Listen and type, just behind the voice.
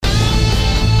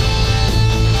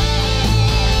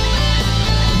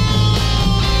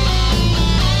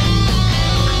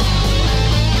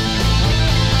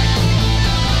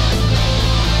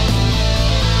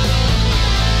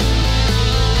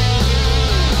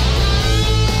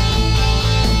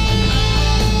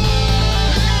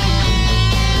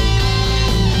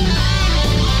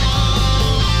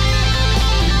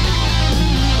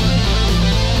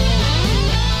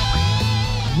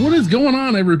going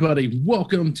on, everybody?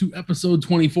 Welcome to episode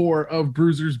 24 of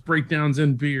Bruisers, Breakdowns,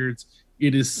 and Beards.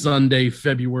 It is Sunday,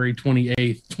 February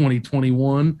 28th,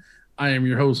 2021. I am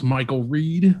your host, Michael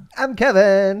Reed. I'm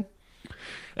Kevin.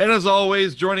 And as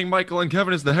always, joining Michael and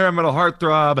Kevin is the hair metal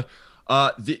heartthrob.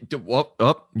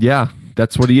 Yeah,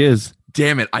 that's what he is.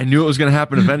 Damn it. I knew it was going to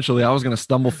happen eventually. I was going to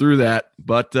stumble through that.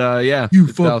 But yeah, you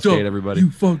fucked up. Everybody.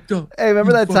 You fucked up. Hey,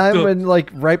 remember that time when, like,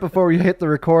 right before you hit the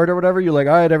record or whatever, you're like,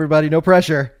 all right, everybody, no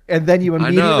pressure. And then you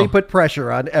immediately put pressure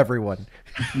on everyone,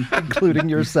 including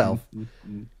yourself.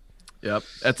 Yep.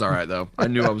 That's all right, though. I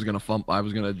knew I was going to I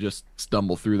was going to just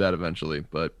stumble through that eventually,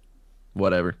 but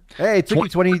whatever. Hey, it took you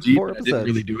 24 episodes. I didn't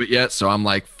really do it yet, so I'm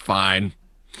like, fine.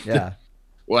 Yeah.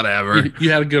 Whatever.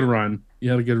 You had a good run.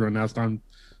 Now it's time.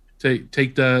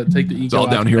 Take the ego. It's all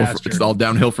downhill. It's all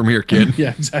downhill from here, kid.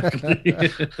 Yeah, exactly.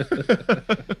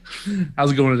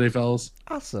 How's it going today, fellas?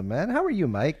 Awesome, man. How are you,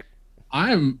 Mike?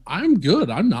 I'm good.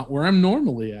 I'm not where I'm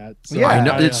normally at. So Yeah, I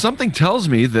know. Something tells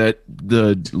me that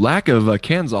the lack of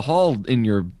Kansas Hall in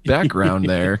your background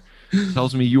there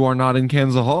tells me you are not in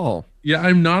Kansas Hall. Yeah,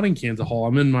 I'm not in Kansas Hall.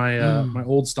 I'm in my my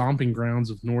old stomping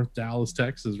grounds of North Dallas,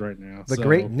 Texas, right now. The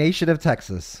great nation of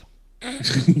Texas.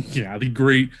 Yeah, the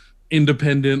great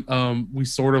independent. We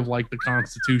sort of like the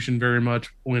Constitution very much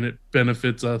when it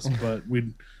benefits us, but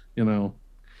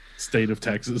state of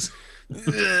Texas.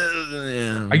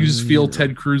 I can just feel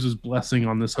Ted Cruz's blessing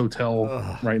on this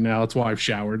hotel right now. That's why I've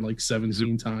showered like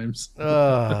 17 times.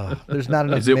 There's not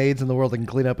enough maids in the world that can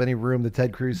clean up any room that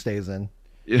Ted Cruz stays in.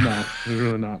 No, there's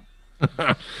really not.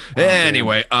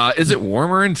 Anyway, is it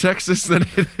warmer in Texas than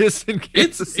it is in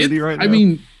Kansas City right now? I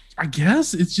mean, I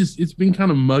guess it's been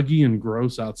kind of muggy and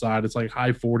gross outside. It's like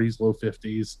high 40s, low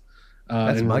 50s.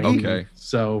 That's muggy. Okay.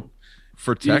 So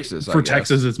for Texas,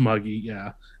 Texas, it's muggy.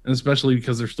 Yeah. And especially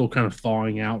because they're still kind of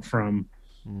thawing out from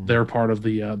their part of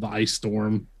the ice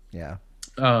storm. Yeah.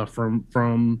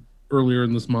 From earlier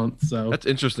in this month. So that's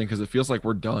interesting because it feels like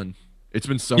we're done. It's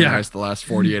been so nice the last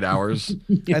 48 hours.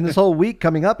 And this whole week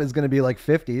coming up is going to be like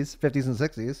 50s and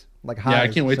 60s. Like highs, yeah, I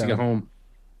can't wait to get home.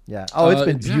 Yeah. Oh, it's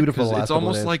been beautiful. It's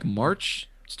almost like March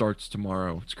starts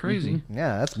tomorrow. It's crazy. Mm-hmm.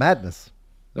 Yeah, that's madness.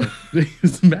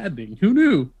 It's maddening. Who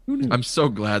knew? I'm so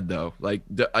glad though.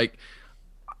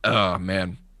 Oh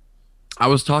man, I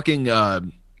was talking. I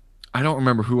don't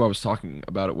remember who I was talking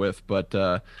about it with, but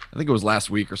I think it was last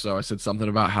week or so. I said something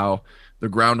about how the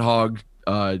groundhog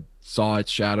saw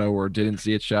its shadow or didn't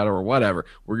see its shadow or whatever.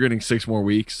 We're getting 6 more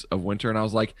weeks of winter, and I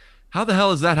was like, how the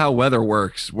hell is that how weather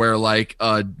works? Where like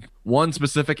one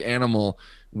specific animal,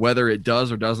 whether it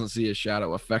does or doesn't see a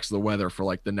shadow, affects the weather for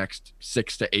like the next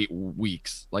 6 to 8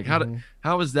 weeks. Like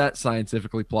how is that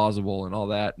scientifically plausible and all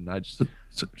that? And I just,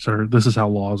 sir, this is how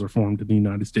laws are formed in the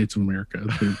United States of America.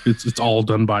 It's all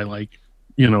done by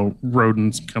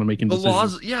rodents kind of making decisions.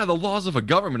 Laws. Yeah, the laws of a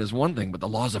government is one thing, but the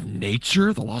laws of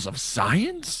nature, the laws of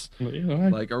science,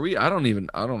 like I don't even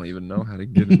know how to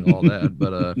get into all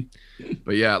that.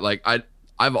 But yeah, like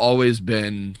I've always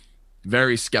been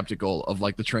very skeptical of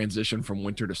like the transition from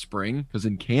winter to spring, because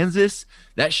in Kansas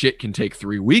that shit can take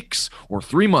 3 weeks or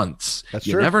 3 months. That's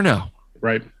you true. Never know.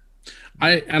 Right.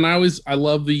 I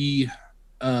love the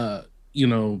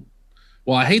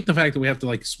well, I hate the fact that we have to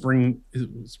like spring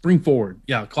forward.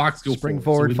 Yeah, clocks go spring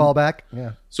forward, fall back.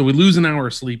 Yeah. So we lose an hour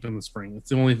of sleep in the spring.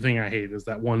 It's the only thing I hate, is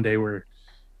that one day where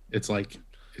it's like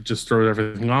it just throws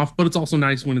everything off. But it's also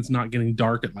nice when it's not getting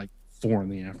dark at like 4 in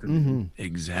the afternoon. Mm-hmm.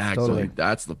 Exactly. Totally.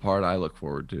 That's the part I look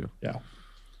forward to. Yeah.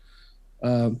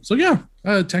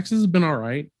 Texas has been all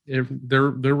right. They're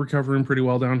recovering pretty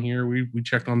well down here. We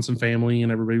checked on some family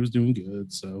and everybody was doing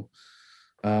good. So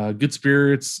good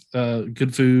spirits,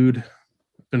 good food.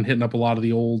 Been hitting up a lot of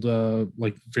the old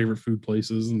like favorite food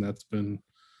places, and that's been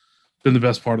the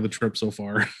best part of the trip so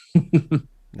far.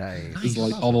 Nice. It's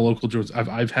like all the local joints.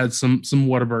 I've had some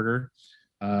Whataburger.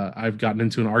 I've gotten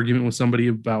into an argument with somebody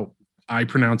about, I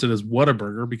pronounce it as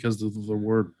Whataburger because of the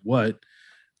word what,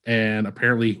 and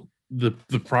apparently the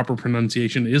proper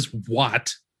pronunciation is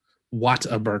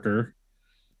Whataburger.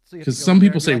 Because some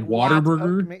people say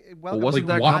Waterburger. Well, wasn't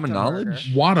that common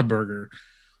knowledge? Whataburger.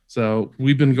 So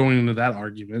we've been going into that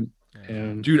argument.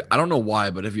 And dude, I don't know why,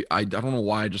 but I don't know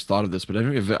why I just thought of this, but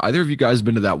have either of you guys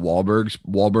been to that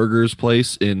Wahlburgers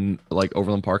place in like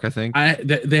Overland Park? I think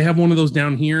they have one of those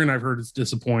down here, and I've heard it's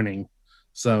disappointing.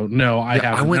 So no, I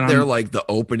haven't. I went there like the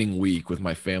opening week with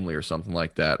my family or something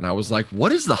like that, and I was like,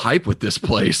 "What is the hype with this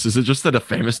place? Is it just that a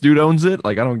famous dude owns it?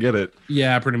 Like, I don't get it."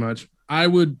 Yeah, pretty much. I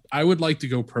would like to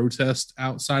go protest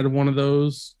outside of one of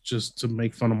those just to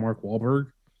make fun of Mark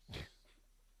Wahlberg.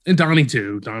 And Donnie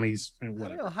too. Donnie's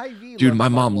whatever. Dude, my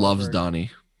mom loves Donnie.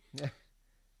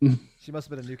 She must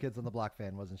have been a New Kids on the Block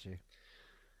fan, wasn't she?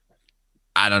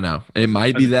 I don't know. It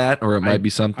might be that, or it might be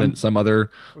some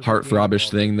other heartthrobbish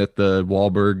thing that the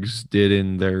Wahlbergs did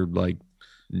in their like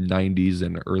 90s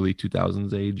and early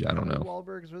 2000s age. I don't know.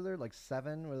 Wahlbergs were there like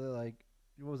 7? Were there like,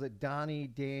 what was it? Donnie,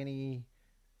 Danny,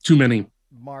 too many.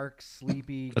 Mark,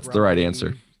 Sleepy. That's the right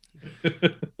answer. I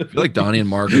feel like Donnie and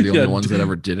Mark are the only ones that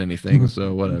ever did anything,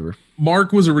 so whatever.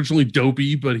 Mark was originally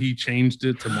Dopey, but he changed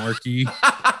it to Marky.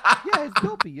 Yeah, it's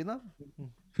Dopey, you know.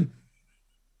 How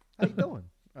you doing?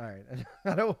 All right,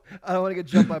 I don't want to get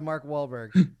jumped by Mark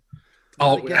Wahlberg.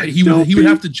 Oh, he would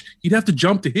have to. He'd have to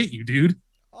jump to hit you, dude.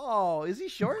 Oh, is he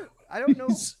short? I don't know.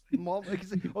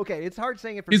 Okay, it's hard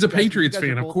saying it. He's a Patriots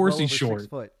fan. Of course, he's short. 6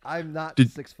 foot. I'm not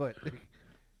 6 foot.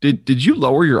 Did you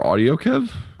lower your audio,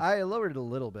 Kev? I lowered it a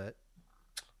little bit.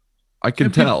 I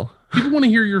can tell. People want to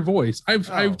hear your voice.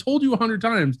 I've told you 100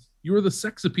 times you are the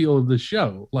sex appeal of this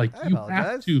show. Like you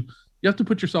have to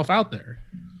put yourself out there.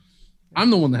 I'm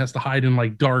the one that has to hide in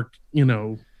like dark,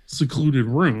 secluded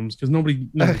rooms because nobody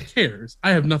cares.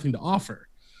 I have nothing to offer.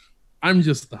 I'm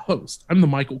just the host. I'm the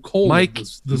Michael Cole. Mike,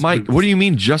 Mike, what do you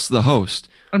mean just the host?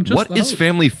 What is host.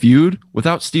 Family Feud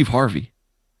without Steve Harvey?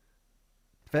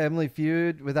 Family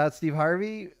Feud without Steve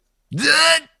Harvey?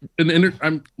 Kevin,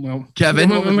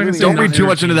 don't read too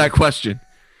much into that question.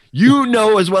 You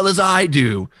know as well as I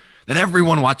do that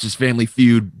everyone watches Family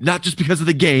Feud, not just because of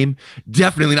the game,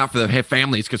 definitely not for the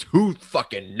families, because who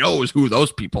fucking knows who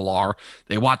those people are.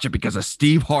 They watch it because of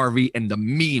Steve Harvey and the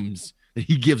memes that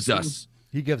he gives us.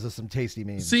 He gives us some tasty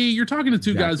memes. See, you're talking to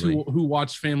two guys who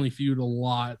watched Family Feud a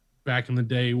lot back in the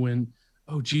day when,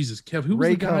 oh, Jesus, Kev, who was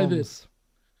the guy that...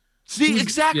 See,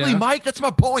 exactly, Mike. That's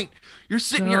my point. You're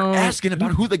sitting here asking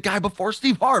about who the guy before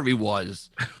Steve Harvey was.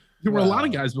 There were a lot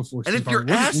of guys before Steve Harvey. And if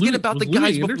you're asking about the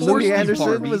guys before Steve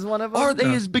Harvey, was one of them? Are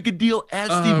they as big a deal as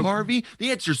Steve Harvey?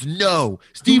 The answer is no.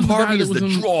 Steve Harvey is the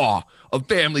draw of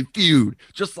Family Feud,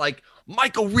 just like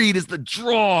Michael Reed is the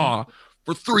draw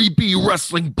for 3B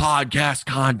Wrestling podcast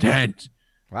content.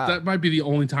 Wow. That might be the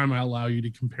only time I allow you to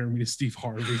compare me to Steve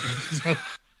Harvey.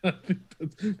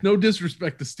 No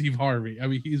disrespect to Steve Harvey. I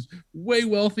mean, he's way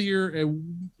wealthier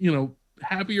and,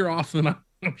 happier off than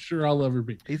I'm sure I'll ever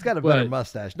be. He's got a better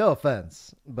mustache. No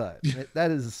offense, but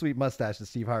that is a sweet mustache that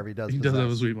Steve Harvey does. He does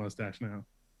have a sweet mustache now.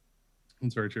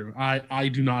 That's very true. I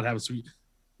do not have a sweet.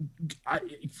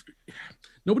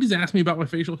 Nobody's asked me about my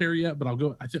facial hair yet, but I'll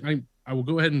go. I will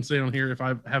go ahead and say it on here if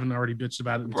I haven't already bitched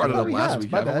about it. Brought it up last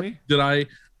week, haven't we? Did I?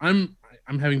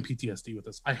 I'm having PTSD with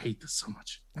this. I hate this so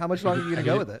much. How much longer are you gonna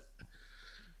go with it?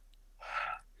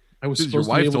 I was supposed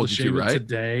to be able to shave it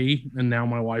today, and now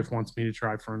my wife wants me to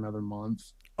try for another month.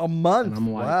 A month?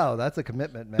 Like, wow, that's a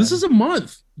commitment, man. This is a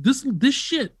month. This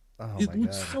shit. Oh it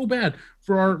looks so bad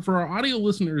for our audio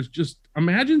listeners. Just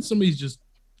imagine somebody's just.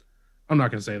 I'm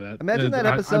not gonna say that. Imagine that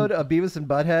episode of Beavis and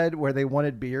Butthead where they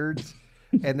wanted beards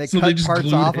and they cut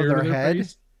parts off of their head.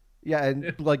 Face? Yeah,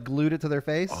 and like glued it to their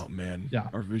face. Oh man, yeah.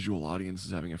 Our visual audience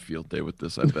is having a field day with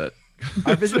this. I bet.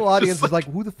 Our visual audience is like,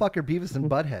 who the fuck are Beavis and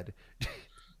Butthead?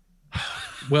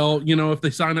 Well, if they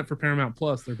sign up for Paramount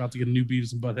Plus, they're about to get a new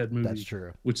Beavis and Butthead movie. That's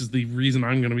true. Which is the reason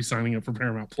I'm going to be signing up for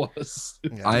Paramount Plus.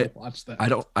 I watch that.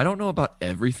 I don't know about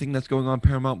everything that's going on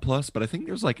Paramount Plus, but I think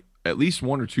there's like at least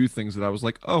one or two things that I was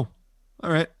like, oh,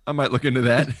 all right, I might look into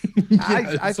that.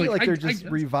 I feel like they're just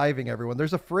reviving everyone.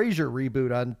 There's a Frasier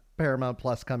reboot on Paramount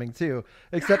Plus coming too,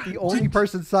 except the only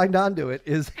person signed on to it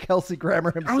is Kelsey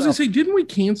Grammer himself. I was gonna say, didn't we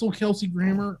cancel Kelsey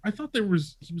Grammer? I thought he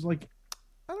was like.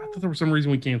 I thought there was some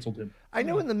reason we canceled him. I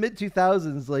know in the mid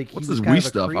 2000s, like what's this Wii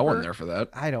stuff? I wasn't there for that.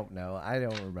 I don't know. I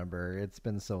don't remember. It's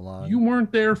been so long. You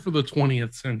weren't there for the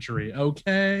 20th century,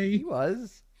 okay? He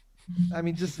was. I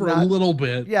mean, just for a little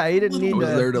bit. Yeah, he didn't need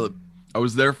I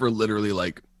was there for literally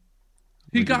like.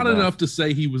 He got enough to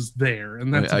say he was there,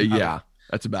 and that's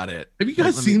that's about it. Have you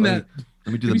guys seen that?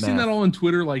 Let me do Have you seen that all on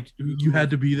Twitter? Like you had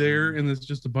to be there, and it's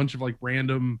just a bunch of like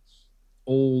random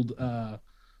old.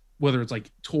 Whether it's like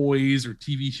toys or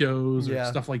TV shows or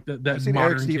stuff like that. That modern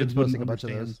Eric Stevens posting a bunch of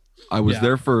those. I was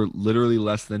there for literally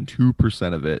less than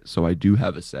 2% of it, so I do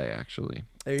have a say actually.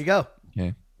 There you go.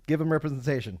 Okay. Give him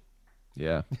representation.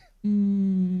 Yeah.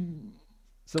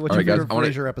 So what's your favorite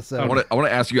Frasier episode? I want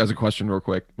to ask you guys a question real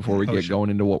quick before we get going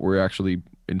into what we're actually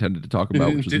intended to talk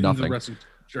about, which is nothing.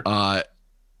 Sure.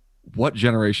 What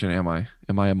generation am I?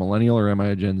 Am I a millennial or am I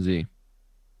a Gen Z?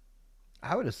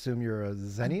 I would assume you're a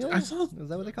Zennial. Is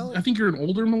that what they call it? I think you're an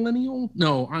older millennial.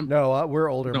 No, we're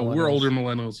older. No, we're older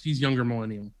millennials. He's younger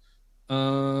millennial.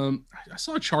 I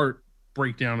saw a chart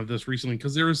breakdown of this recently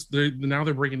because now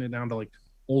they're breaking it down to like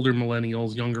older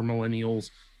millennials, younger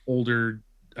millennials, older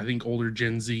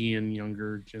Gen Z and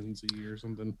younger Gen Z or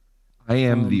something. I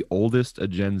am the oldest a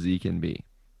Gen Z can be.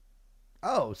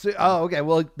 Oh, so okay.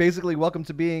 Well, basically, welcome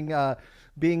to being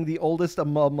the oldest a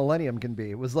millennium can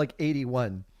be. It was like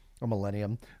 81, a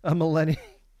millennium, a millennium.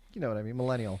 You know what I mean,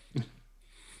 millennial.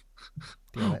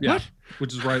 Damn it. Yeah,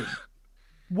 which is right.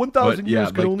 1,000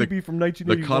 years could only be from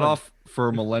 1981. The cutoff for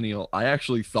a millennial, I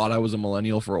actually thought I was a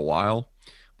millennial for a while,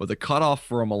 but the cutoff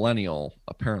for a millennial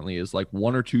apparently is like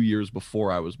 1 or 2 years before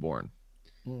I was born.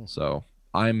 So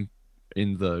I'm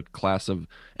in the class of,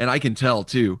 and I can tell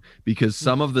too, because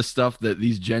some of the stuff that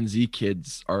these Gen Z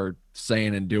kids are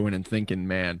saying and doing and thinking,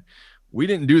 man, we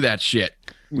didn't do that shit.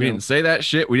 We didn't say that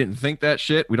shit. We didn't think that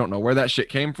shit. We don't know where that shit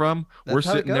came from. We're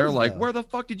sitting there like, where the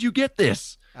fuck did you get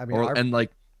this? I mean,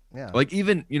 like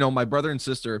even, my brother and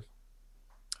sister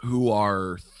who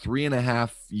are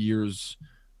 3.5 years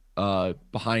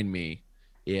behind me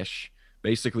ish,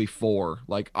 basically 4.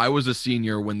 Like I was a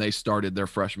senior when they started their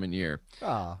freshman year.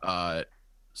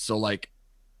 So like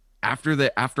after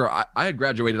I had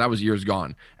graduated, I was years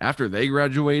gone. After they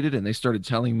graduated and they started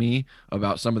telling me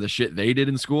about some of the shit they did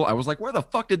in school, I was like, where the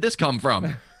fuck did this come from?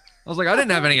 I was like, I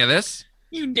didn't have any of this.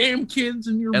 You damn kids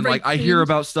and your like I hear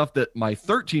about stuff that my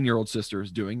 13-year-old sister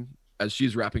is doing as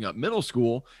she's wrapping up middle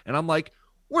school, and I'm like,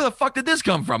 where the fuck did this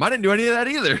come from? I didn't do any of that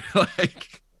either.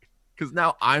 Like, because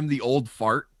now I'm the old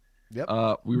fart.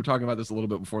 Yep. We were talking about this a little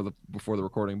bit before the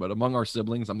recording, but among our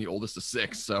siblings, I'm the oldest of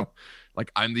 6. So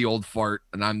like I'm the old fart,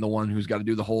 and I'm the one who's got to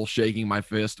do the whole shaking my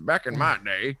fist back in my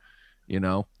day,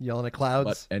 yelling at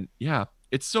clouds. And yeah,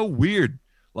 it's so weird.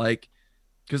 Like,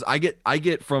 because I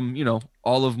get from,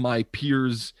 all of my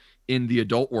peers in the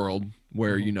adult world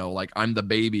where, like I'm the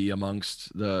baby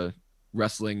amongst the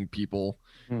wrestling people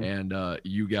and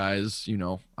you guys,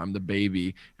 I'm the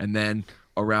baby. And then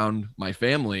around my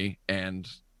family and,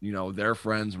 their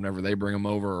friends, whenever they bring them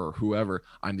over or whoever,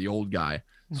 I'm the old guy.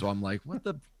 So I'm like, what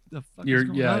the fuck is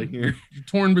going on here? You're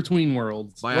torn between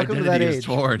worlds. My identity is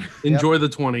torn. Enjoy the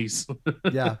 20s.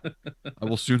 Yeah. I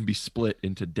will soon be split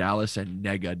into Dallas and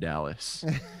Nega Dallas.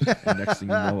 And next thing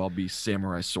you know, I'll be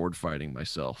samurai sword fighting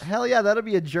myself. Hell yeah, that'll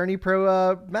be a Journey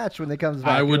Pro match when they comes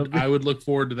back. I would look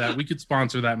forward to that. We could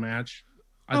sponsor that match.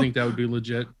 I think that would be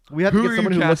legit. We have to get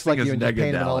someone who looks like you and just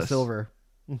paint him all silver.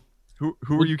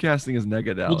 Who are you casting as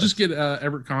Nega Dallas? We'll just get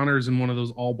Everett Connors in one of those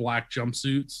all black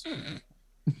jumpsuits.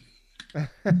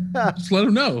 Just let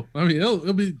him know. I mean,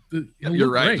 he'll be. You're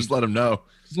right. Great. Just let him know.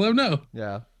 Just let him know.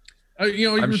 Yeah.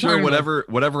 I'm sure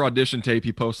whatever audition tape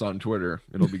he posts on Twitter,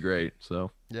 it'll be great.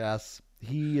 So yes,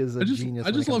 he is a genius.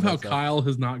 I just love how Kyle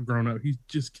has not grown up. He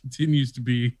just continues to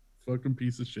be a fucking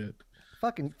piece of shit.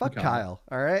 Fuck Kyle.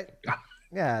 All right.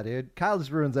 Yeah, dude. Kyle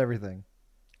just ruins everything.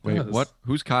 Wait, what?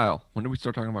 Who's Kyle? When did we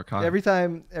start talking about Kyle? Every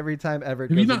time Everett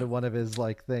goes into one of his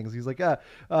like things, he's like,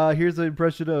 here's an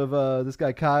impression of this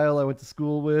guy Kyle I went to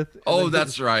school with. Oh,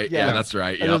 that's right. Yeah, that's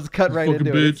right. Yeah, it was cut right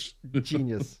into it. It's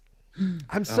genius.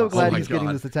 I'm so glad he's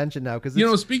getting this attention now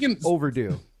because speaking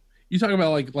overdue. You talk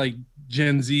about like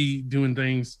Gen Z doing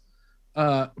things.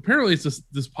 Apparently, it's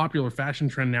this popular fashion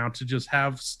trend now to just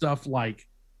have stuff like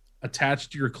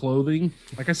attached to your clothing.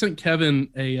 Like I sent Kevin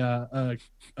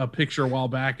a picture a while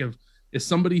back of is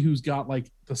somebody who's got like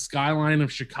the skyline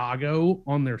of Chicago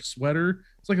on their sweater.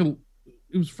 It's like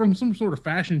it was from some sort of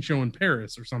fashion show in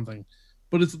Paris or something,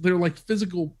 but they're like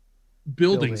physical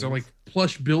buildings. They're like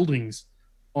plush buildings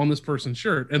on this person's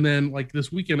shirt. And then like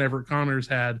this weekend, Everett Connors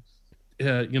had,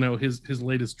 his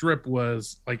latest drip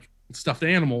was like stuffed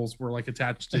animals were like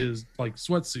attached to his like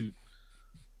sweatsuit.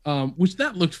 Which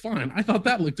that looked fine. I thought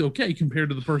that looked okay compared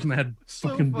to the person that had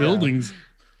fucking buildings.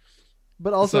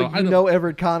 But also,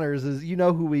 Everett Connors is,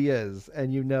 who he is,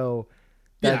 and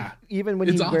that even when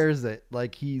he wears it,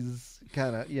 like he's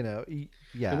kind of, it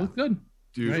looked good,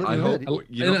 dude. Right? I hope,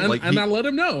 and I let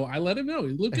him know. I let him know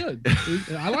he looked good.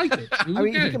 I liked it.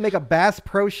 He can make a Bass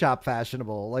Pro Shop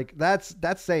fashionable. Like that's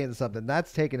saying something.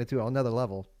 That's taking it to another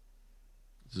level.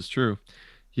 This is true.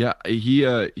 Yeah, he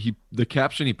the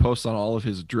caption he posts on all of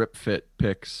his drip fit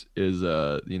pics is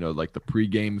like the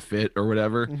pregame fit or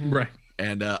whatever. Right.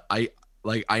 And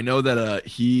I know that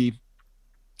he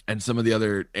and some of the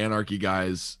other Anarchy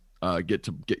guys get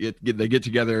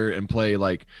together and play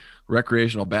like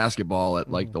recreational basketball at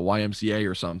like the YMCA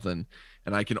or something.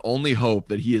 And I can only hope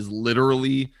that he is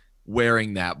literally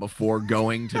wearing that before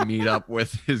going to meet up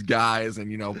with his guys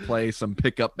and play some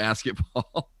pickup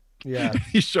basketball. Yeah,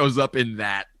 he shows up in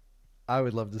that. I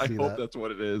would love to see that. I hope that's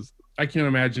what it is. I can't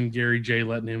imagine Gary J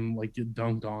letting him like get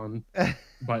dunked on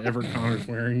by Everett Connors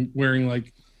wearing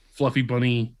like fluffy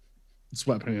bunny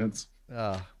sweatpants.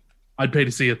 I'd pay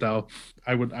to see it though.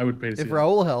 I would pay to see it. If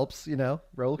Raul helps,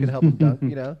 Raul can help him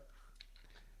dunk.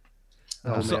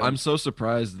 I'm so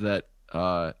surprised that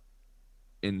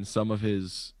in some of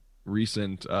his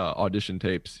recent audition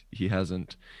tapes, he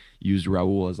hasn't used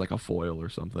Raul as like a foil or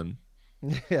something.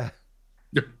 Yeah,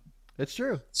 Yeah. it's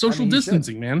true. Social I mean, he should.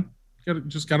 distancing, man.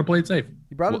 Just got to play it safe.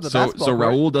 He brought him to the So basketball court.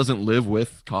 Raul doesn't live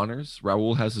with Connors.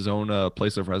 Raul has his own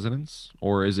place of residence,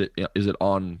 or is it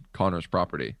on Connors'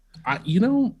 property?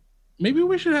 Maybe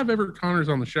we should have Everett Connors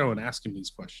on the show and ask him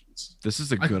these questions. This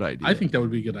is a good idea. I think that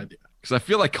would be a good idea. because I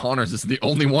feel like Connors is the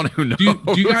only one who knows.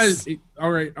 Do you guys?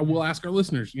 All right, I will ask our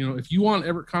listeners. If you want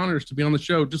Everett Connors to be on the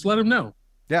show, just let him know.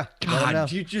 Yeah. Let him know.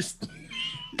 God, you just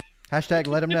Hashtag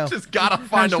let him know. just gotta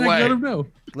find a Hashtag way. Let him know.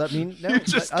 Let me know. You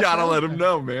just us gotta know. let him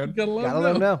know, man. You gotta let Gotta him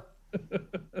let him know. know.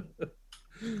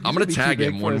 I'm gonna be too tag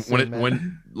big him for when us soon,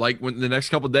 man. when the next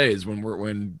couple days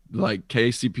when like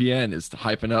KCPN is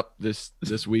hyping up this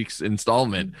week's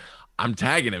installment. I'm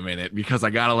tagging him in it because I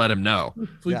gotta let him know.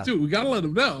 Please Yeah. do. We gotta let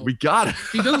him know. We gotta.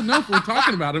 He doesn't know if we're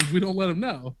talking about him if we don't let him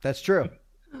know. That's true.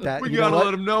 That, We you know gotta what?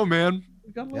 let him know, man.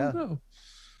 We gotta Yeah. let him know.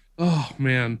 Oh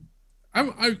man. One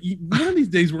of these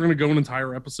days we're gonna go an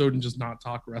entire episode and just not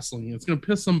talk wrestling. It's gonna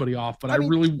piss somebody off, but I mean-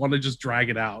 really want to just drag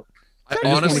it out. I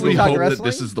Technically, honestly we talk hope that wrestling.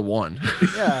 this is the one.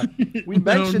 Yeah. We No,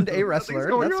 mentioned no. a wrestler.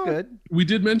 going That's on. good. We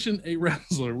did mention a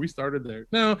wrestler. We started there.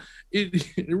 No, it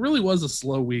really was a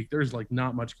slow week. There's like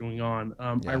not much going on.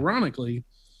 Yeah. Ironically,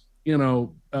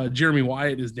 Jeremy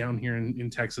Wyatt is down here in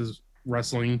Texas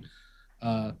wrestling,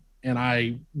 and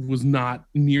I was not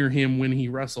near him when he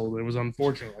wrestled. It was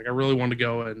unfortunate. Like I really wanted to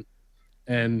go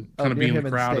and kind of be near in him the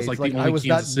crowd. It's stage. like the I only was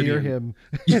Kansas not near City. him.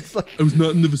 It's like I was not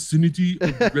in the vicinity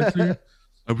of the wrestler.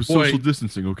 I was Boy. social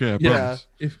distancing, okay? I Yeah.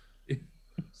 promise.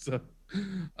 So,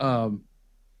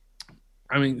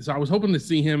 so I was hoping to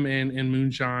see him and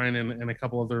Moonshine and a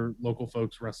couple other local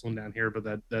folks wrestling down here, but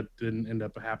that didn't end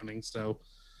up happening. So,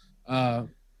 other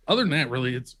than that,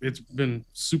 really, it's been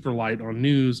super light on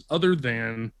news. Other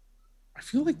than, I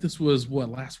feel like this was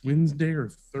last Wednesday or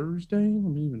Thursday. I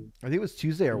think it was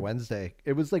Tuesday or Wednesday.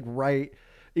 It was like right.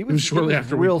 It was shortly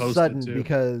after we real posted, sudden too.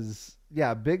 because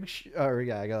I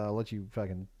gotta let you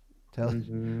fucking tell.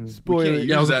 Mm-hmm. Spoiler. can't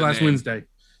Yeah, it was Use that last name. Wednesday.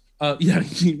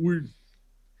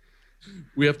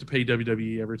 We have to pay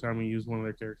WWE every time we use one of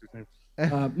their characters' names.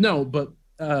 No, but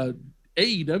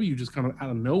AEW just kind of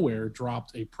out of nowhere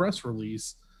dropped a press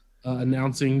release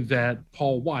announcing that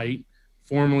Paul White,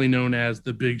 formerly known as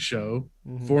the Big Show,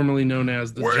 Mhm. formerly known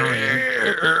as the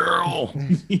Giant,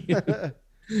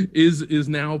 is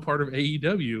now part of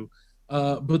AEW.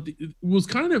 But it was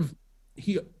kind of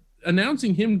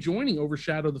announcing him joining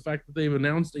overshadowed the fact that they've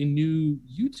announced a new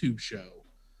YouTube show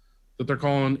that they're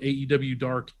calling AEW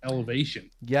Dark Elevation.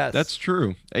 Yes, That's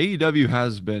true. AEW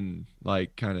has been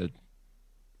like kind of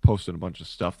posting a bunch of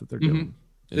stuff that they're doing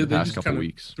in the They past just couple kind of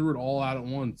weeks. threw it all out at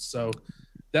once. So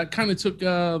that kind of took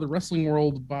the wrestling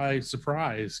world by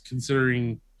surprise,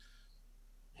 considering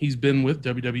he's been with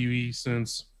WWE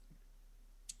since,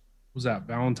 what was that,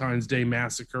 Valentine's Day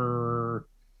Massacre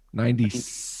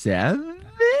 97?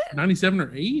 97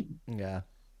 or 8? Yeah.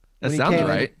 That When he sounds came in-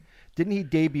 right. Didn't he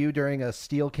debut during a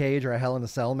steel cage or a Hell in a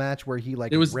Cell match where he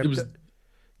like It was ripped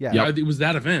yeah. Yep. it was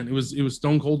that event. It was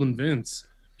Stone Cold and Vince.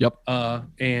 Yep.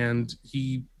 And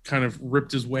he kind of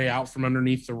ripped his way out from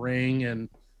underneath the ring, and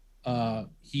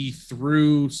he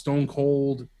threw Stone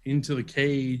Cold into the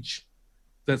cage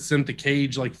that sent the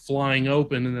cage like flying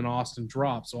open, and then Austin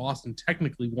dropped. So Austin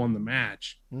technically won the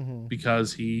match Mhm.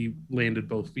 because he landed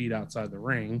both feet outside the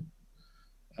ring,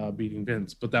 beating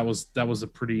Vince. But that was a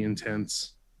pretty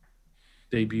intense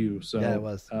debut. So Yeah, it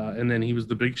was. and then he was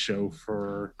the Big Show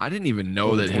for, I didn't even know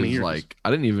Over that 20 his years. I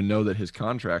didn't even know that his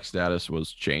contract status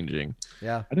was changing.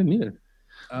 Yeah. I didn't either.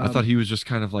 I thought he was just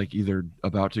kind of like either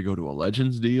about to go to a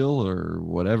Legends deal or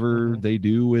whatever Mhm. they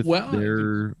do with Well,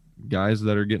 their guys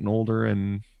that are getting older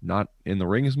and not in the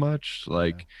ring as much.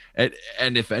 Like, and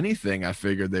if anything, I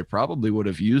figured they probably would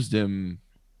have used him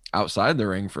outside the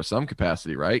ring for some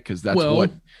capacity, right? Because that's Well-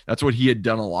 what he had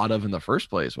done a lot of in the first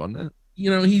place, wasn't it?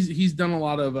 he's done a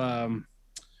lot of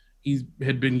he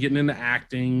had been getting into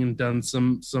acting and done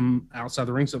some outside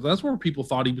the ring stuff. That's where people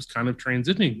thought he was kind of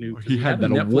transitioning to. 'cause He had the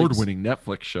that Netflix- award-winning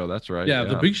Netflix show. That's right. yeah,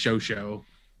 the Big Show,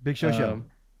 Big Show show.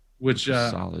 which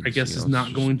Solid, I guess you is know, not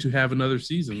it's going to have another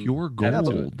season. pure added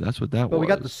to gold. it. That's what that was. But we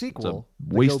got the It's a sequel, The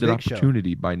Go wasted Big Show.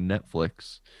 opportunity by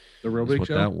Netflix. The real Is Big what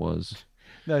Show. that was.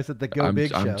 No, I said the Go I'm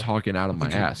Big I'm Show. talking out of my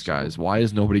The Go ass, Big Show. guys. Why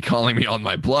is nobody calling me on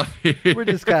my bluff? We're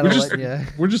just kind of We're just- letting you,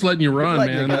 We're just letting you run,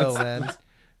 letting man. you go, That's- man.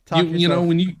 Talk you know yourself-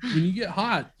 when you get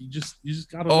hot, you just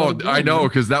gotta. Oh, let it go, I know, man.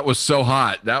 because that was so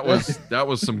hot. That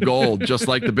was some gold, just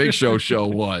like the Big Show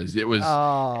was. It was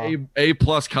Oh, A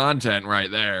plus content right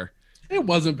there. It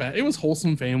wasn't bad. It was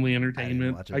wholesome family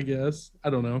entertainment, watch it. I guess. I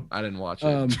don't know. I didn't watch it.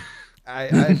 Um,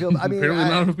 I feel. I mean, Apparently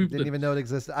not I enough people didn't did. even know it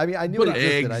existed. I mean, I knew But it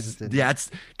existed. I just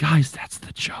didn't. That's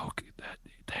the joke.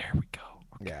 There we go.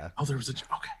 Yeah. Oh, there was a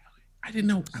okay. I didn't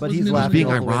know. I But wasn't he's in the laughing being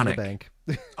all know. the way to the ironic. bank.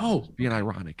 Oh, Being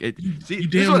ironic. See, you this is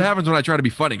damn- what happens when I try to be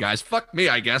funny, guys. Fuck me,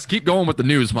 I guess. Keep going with the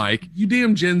news, Mike. you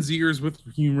damn Gen Zers with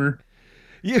humor.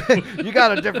 You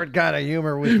got a different kind of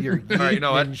humor with your All right, you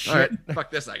know what? and All right, shit.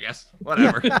 fuck this, I guess.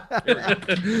 Whatever.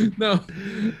 No,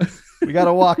 We got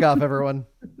to walk off, everyone.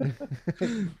 no, For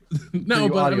you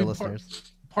but I audio mean,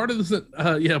 listeners. part of this,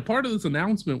 part of this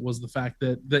announcement was the fact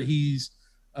that he's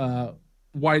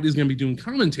White is going to be doing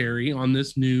commentary on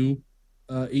this new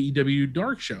AEW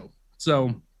Dark show.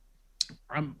 So,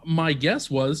 my guess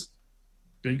was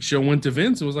Big Show went to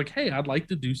Vince and was like, "Hey, I'd like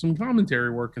to do some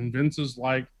commentary work," and Vince is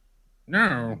like,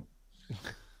 "No."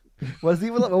 What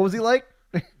was he like?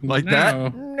 Like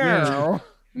that? No.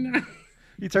 No.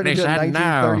 He turned They into a said no.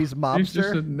 1930s He's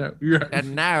just mobster. a no. Yeah.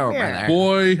 And now, Yeah.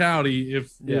 Boy, howdy!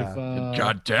 If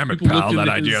God damn it, people pal. looked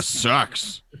That into idea his-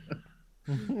 sucks.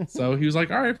 So he was like,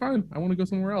 "All right, fine. I want to go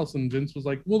somewhere else." And Vince was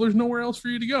like, "Well, there's nowhere else for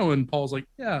you to go." And Paul's like,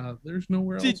 "Yeah, there's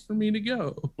nowhere See- else for me to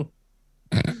go."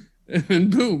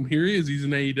 And boom, here he is. He's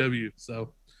in AEW.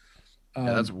 So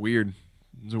Yeah, that's weird.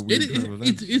 It's a weird move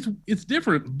of it's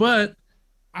different, but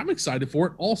I'm excited for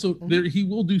it. Also, there he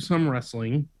will do some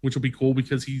wrestling, which will be cool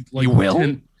because he like He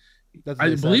will? That's I what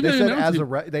they said. believe They they said announced as it.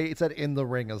 a they said in the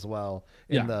ring as well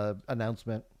in Yeah. the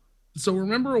announcement. So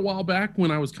remember a while back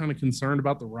when I was kind of concerned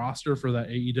about the roster for that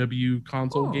AEW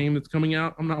console game that's coming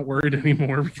out? I'm not worried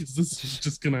anymore because this is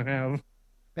just gonna have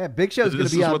Man, Big Show's going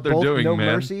This to be is on what they're both doing, No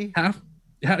man. Mercy. half.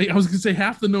 I was gonna say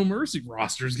half the No Mercy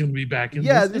roster is gonna be back in.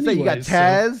 Yeah, this so you got anyway,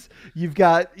 Taz, you've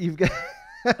got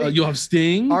so, you'll have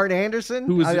Sting, Arn Anderson.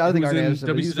 who was, I don't think who was Arn in Anderson.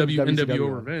 but he's in WCW NWO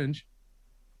WCW. Revenge.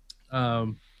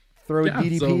 Throw Yeah,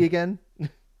 DDP so- again.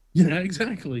 Yeah,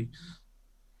 exactly.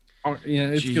 Yeah,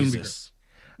 it's gonna be. Jesus.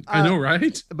 I know,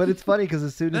 right? But it's funny because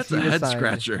as soon as That's he a was head signed,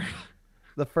 scratcher.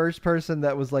 the first person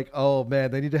that was like, "Oh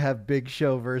man, they need to have Big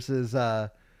Show versus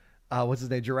what's his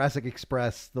name, Jurassic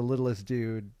Express, the littlest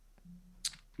dude,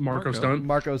 Marco Stunt.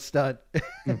 Marco Stunt,"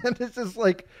 and it's just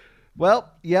like,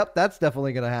 well, yep, that's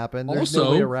definitely going to happen. There's no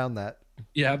Also- way around that.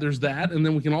 Yeah, there's that, and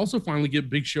then we can also finally get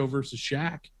Big Show versus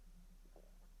Shaq.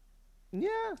 Yeah.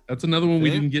 That's another one we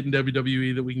See? didn't get in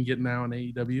WWE that we can get now in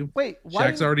AEW. Wait, why?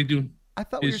 Shaq's already doing. I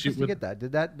thought we were his supposed shit to with- get that.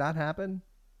 Did that not happen?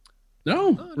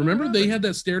 No, no, remember what they happened? had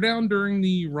that stare down during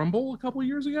the Rumble a couple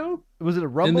years ago. Was it a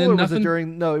Rumble then or was it nothing-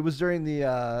 during? No, it was during the It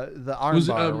arm was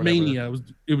bar or whatever. Mania.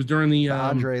 It was during the The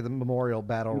Andre the Memorial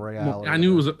Battle Royale. or I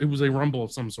knew whatever. it was a Rumble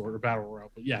of some sort or Battle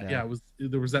Royale, but yeah, Yeah. it was.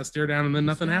 There was that stare down, and then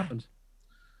nothing happened.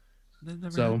 That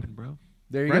never So- happened, bro.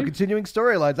 There you right? go. Continuing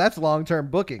storylines. That's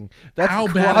long-term booking. That's How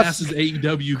cross- badass is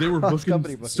AEW? They were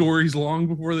cross-company booking booking. stories long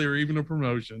before they were even a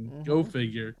promotion. Go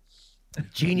figure.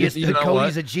 Genius. You know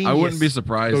Cody's what? a genius. I wouldn't be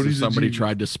surprised Cody's if a somebody genius.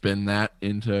 tried to spin that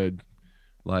into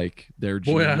like their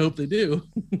Boy, I genius. hope they do.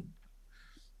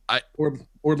 I- or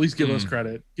at least give us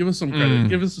credit. Give us some credit. Mm.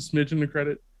 Give us a smidgen of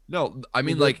credit. No, I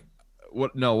mean Well, like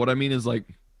what I mean is like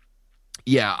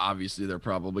yeah, obviously they're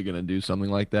probably going to do something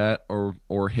like that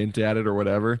or hint at it or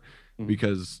whatever Mhm.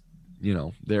 because you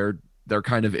know, they're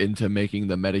kind of into making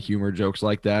the meta humor jokes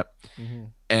like that.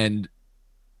 Mhm. And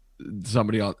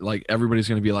somebody on like everybody's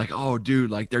going to be like, "Oh dude,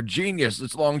 like they're genius.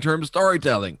 It's long-term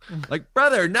storytelling." Like,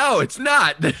 "Brother, no, it's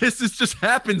not. This is just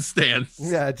happenstance."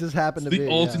 Yeah, it just happened It's to the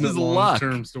be. ultimate This is luck.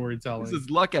 long-term storytelling. This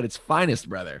is luck at its finest,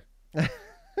 brother.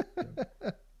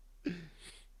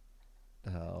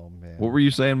 Oh man. What were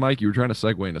you saying, Mike? You were trying to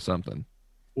segue into something.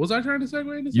 Was I trying to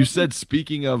segue into You something? said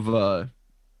speaking of what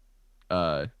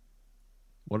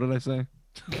did I say?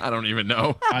 I don't even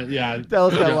know. Yeah. That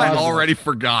was kinda I lost. already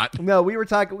forgot. No, we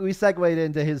segued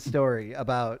into his story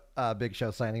about Big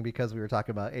Show signing because we were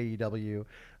talking about AEW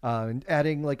and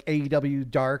adding like AEW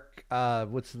Dark.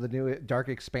 What's the new Dark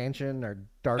Expansion or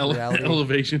Dark Reality?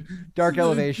 Elevation. Dark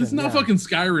Elevation, It's not yeah. fucking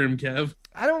Skyrim, Kev.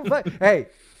 I don't. Hey,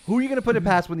 who are you gonna put it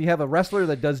past when you have a wrestler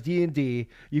that does D&D?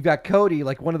 You've got Cody,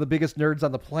 like one of the biggest nerds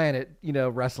on the planet, you know,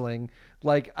 wrestling.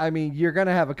 Like, I mean, you're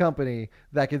gonna have a company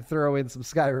that can throw in some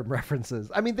Skyrim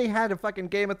references. I mean, they had a fucking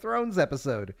Game of Thrones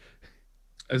episode.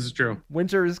 This is true.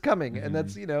 Winter is coming, and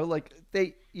that's like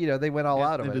they went all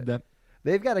out of They it. did that.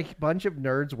 They've got a bunch of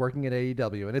nerds working at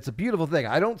AEW, and it's a beautiful thing.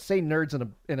 I don't say nerds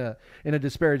in a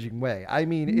disparaging way. I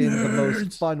mean in the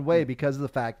most fun way because of the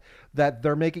fact that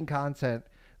they're making content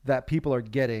that people are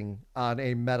getting on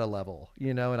a meta level,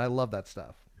 you know, and I love that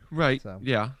stuff. Right. So.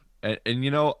 Yeah. And you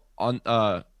know, on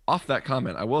off that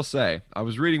comment, I will say I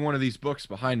was reading one of these books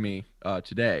behind me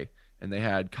today, and they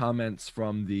had comments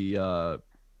from the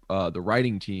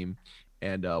writing team,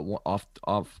 and off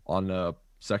on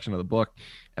section of the book,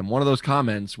 and one of those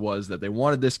comments was that they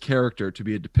wanted this character to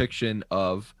be a depiction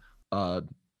of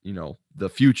the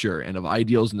future and of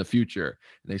ideals in the future.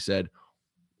 And they said,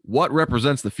 what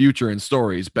represents the future in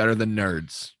stories better than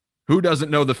nerds? Who doesn't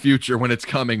know the future when it's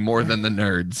coming more than the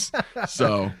nerds?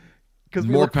 So because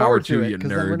more power to you,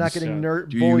 because nerds. we're not getting Do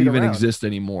you even exist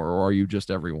anymore, or are you just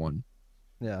everyone?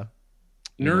 Yeah.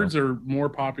 Nerds are more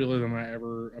popular than I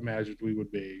ever imagined we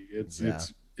would be.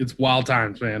 It's wild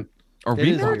times, man. Are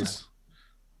we nerds?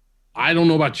 I don't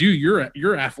know about you.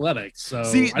 You're athletic, so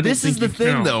see, I don't this think is the you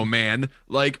thing, count. though, man.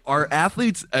 Like, are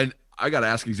athletes, and I got to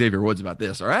ask Xavier Woods about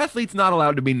this. Are athletes not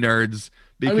allowed to be nerds?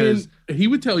 Because he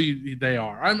would tell you they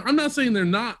are. I'm not saying they're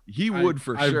not. He would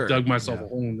for sure. I've dug myself a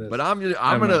hole in this. But I'm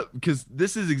gonna, because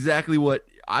this is exactly what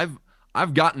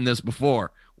I've gotten this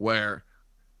before, where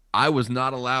I was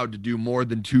not allowed to do more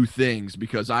than 2 things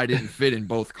because I didn't fit in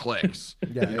both cliques.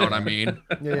 You know what I mean?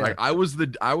 Like, I was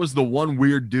the one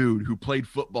weird dude who played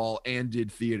football and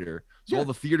did theater. So all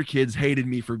the theater kids hated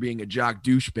me for being a jock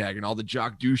douchebag, and all the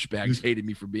jock douchebags hated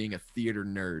me for being a theater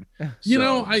nerd. You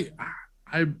know, I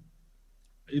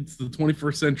it's the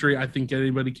 21st century. I think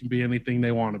anybody can be anything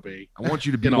they want to be. I want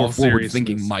you to be more forward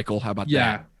thinking, Michael. How about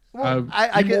that? Well,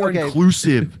 I be more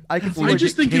inclusive. I can see I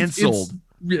just think canceled.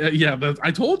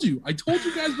 I told you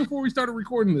guys before we started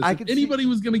recording this. If anybody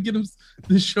was going to get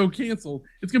this show canceled,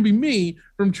 it's going to be me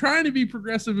from trying to be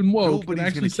progressive and woke and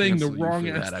actually saying the wrong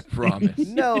ass. I promise.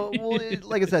 No, well,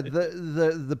 like I said,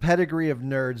 the pedigree of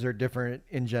nerds are different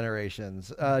in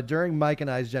generations. During Mike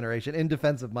and I's generation, in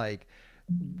defense of Mike,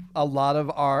 a lot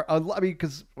of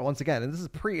because once again, and this is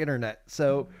pre-internet,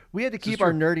 so we had to keep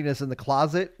our nerdiness in the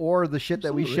closet, or the shit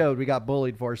that we showed we got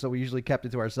bullied for, so we usually kept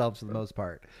it to ourselves for the most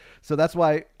part. So that's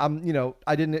why I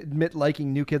didn't admit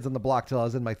liking New Kids on the Block till I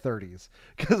was in my 30s,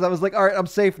 because I was like, all right, I'm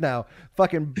safe now.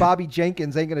 Fucking Bobby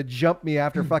Jenkins ain't gonna jump me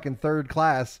after fucking 3rd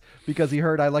class because he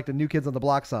heard I liked a New Kids on the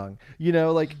Block song.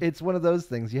 Like, it's one of those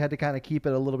things. You had to kind of keep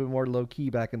it a little bit more low key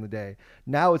back in the day.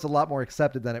 Now it's a lot more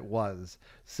accepted than it was.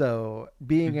 So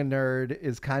being a nerd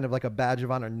is kind of like a badge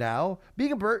of honor now.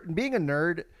 Being a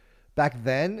nerd back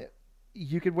then,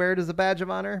 you could wear it as a badge of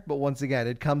honor, but once again,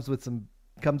 it comes with some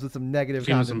negative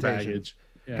connotations.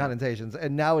 Connotations.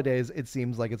 And nowadays it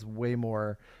seems like it's way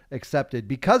more accepted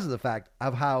because of the fact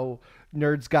of how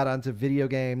nerds got onto video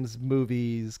games,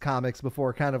 movies, comics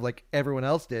before kind of like everyone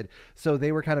else did. So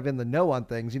they were kind of in the know on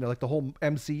things, like the whole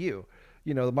MCU,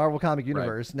 the Marvel comic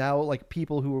universe. Right. Now, like,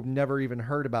 people who have never even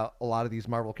heard about a lot of these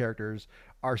Marvel characters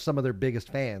are some of their biggest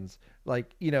fans.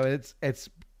 Like,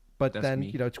 but that's then,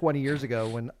 me. 20 years ago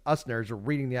when us nerds were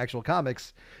reading the actual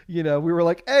comics, we were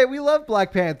like, hey, we love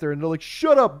Black Panther. And they're like,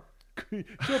 shut up,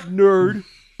 nerd.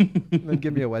 And then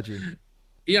give me a wedgie.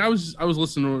 Yeah, I was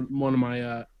listening to one of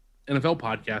my NFL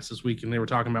podcasts this week, and they were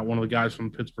talking about one of the guys from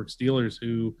the Pittsburgh Steelers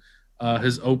who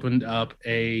has opened up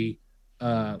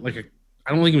I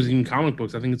don't think it was even comic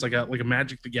books. I think it's like a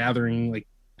Magic the Gathering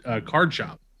card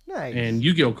shop. Nice. And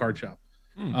Yu-Gi-Oh card shop.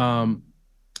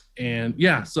 And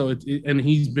yeah, so and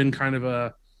he's been kind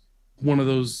of one of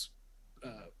those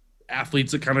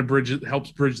athletes that kind of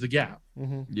helps bridge the gap.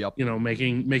 Mm-hmm. Yep.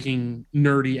 Making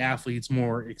nerdy athletes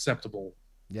more acceptable.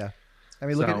 Yeah. I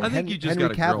mean, look at I think you just got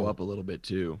to grow up a little bit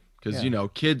too, because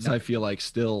kids, I feel like,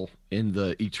 still in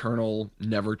the eternal,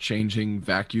 never changing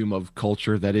vacuum of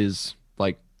culture that is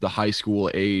like the high school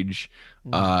age.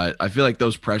 I feel like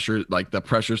those pressures, like the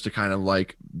pressures to kind of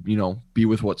be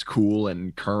with what's cool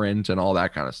and current and all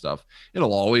that kind of stuff,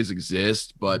 it'll always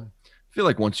exist. But I feel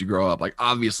like once you grow up, like,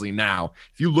 obviously now,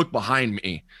 if you look behind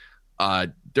me,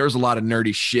 there's a lot of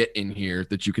nerdy shit in here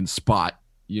that you can spot,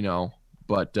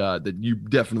 but that you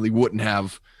definitely wouldn't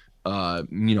have,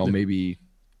 maybe,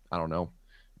 I don't know,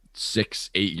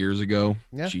 6-8 years ago.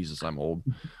 Yeah. Jesus, I'm old.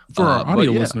 For our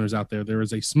audio listeners out there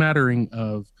is a smattering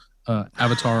of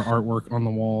Avatar artwork on the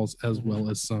walls, as well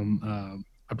as some,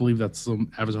 I believe that's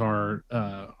some Avatar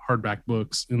hardback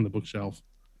books in the bookshelf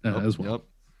as well.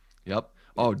 Yep.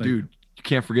 Oh, dude, you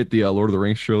can't forget the Lord of the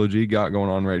Rings trilogy got going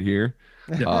on right here.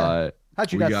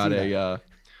 How'd you we not got see that?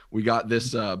 We got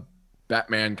this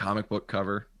Batman comic book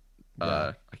cover.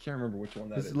 I can't remember which one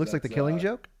that is. It looks like The Killing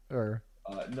Joke, or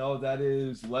no, that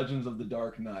is Legends of the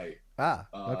Dark Knight.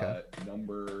 Okay.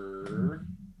 Number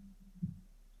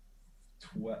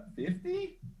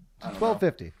 50?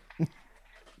 1250.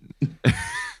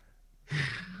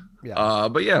 Yeah.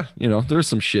 But yeah, there's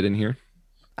some shit in here.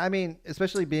 I mean,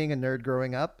 especially being a nerd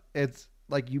growing up, it's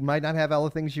like you might not have all the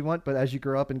things you want, but as you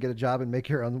grow up and get a job and make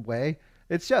your own way,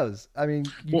 it shows. I mean,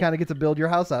 you kind of get to build your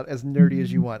house out as nerdy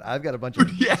as you want. I've got a bunch of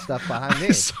stuff behind me.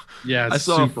 Yeah, I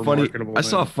saw a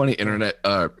funny internet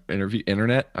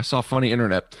internet. I saw a funny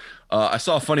internet I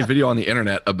saw a funny video on the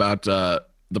internet about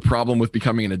the problem with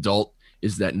becoming an adult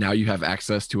is that now you have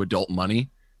access to adult money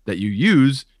that you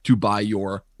use to buy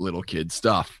your little kid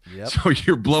stuff. Yep. So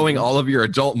you're blowing all of your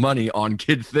adult money on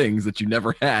kid things that you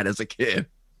never had as a kid.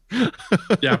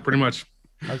 Yeah, pretty much.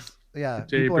 Yeah,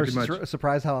 Jay, people are pretty much.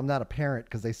 surprised how I'm not a parent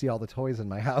because they see all the toys in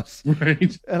my house,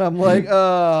 Right. and I'm like,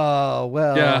 oh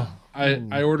well. Yeah.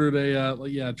 I ordered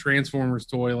a Transformers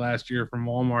toy last year from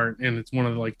Walmart, and it's one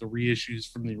of the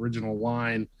reissues from the original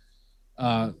line.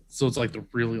 So it's like the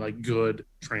really good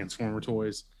Transformer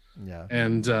toys. Yeah.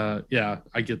 And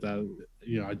I get that.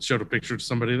 I showed a picture to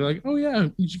somebody. They're like, "Oh yeah,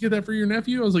 did you get that for your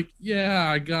nephew?" I was like, "Yeah,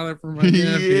 I got it for my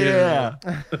nephew." Yeah,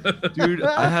 dude,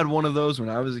 I had one of those when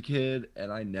I was a kid,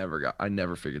 and I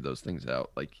never figured those things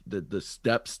out. Like the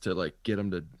steps to get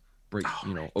them to break,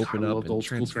 open up and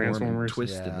transform and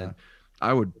twist, and then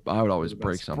I would always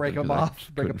break something, break them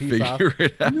off, break a piece figure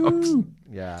it out. off.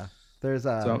 Yeah, there's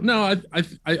So no,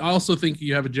 I also think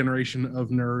you have a generation of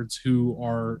nerds who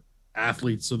are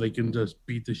athletes, so they can just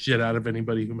beat the shit out of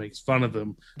anybody who makes fun of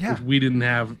them. Yeah. Which we didn't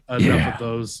have enough of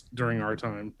those during our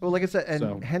time. Well, like I said,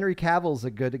 and Henry Cavill's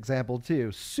a good example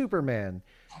too. Superman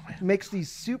makes these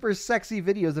super sexy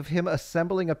videos of him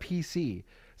assembling a PC.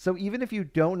 So even if you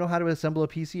don't know how to assemble a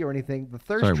PC or anything, the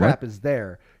thirst trap is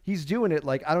there. He's doing it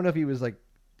I don't know if he was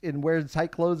in wearing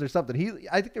tight clothes or something.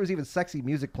 I think there was even sexy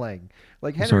music playing.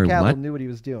 Henry Cavill knew what he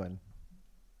was doing.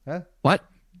 Huh? What?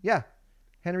 Yeah.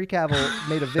 Henry Cavill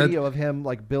made a video of him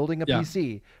building a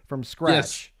PC from scratch.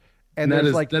 Yes. And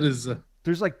there's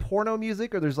there's porno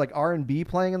music or there's R&B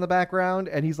playing in the background,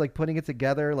 and he's putting it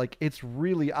together. It's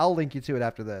really, I'll link you to it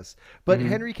after this. But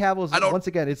Henry Cavill is, once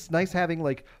again, it's nice having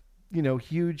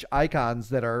huge icons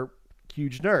that are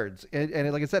huge nerds,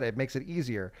 and like I said, it makes it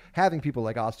easier having people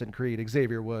like Austin Creed,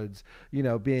 Xavier Woods,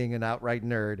 being an outright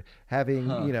nerd,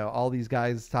 having all these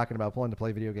guys talking about wanting to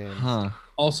play video games.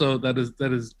 Also, that is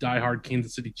diehard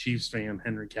Kansas City Chiefs fan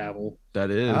Henry Cavill.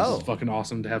 That is It's fucking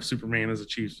awesome to have Superman as a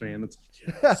Chiefs fan. It's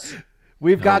yes.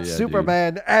 We've got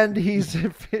Superman, dude. And he's a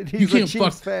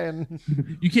Chiefs fan.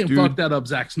 You can't fuck that up,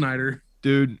 Zack Snyder.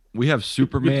 Dude, we have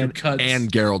Superman and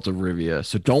Geralt of Rivia,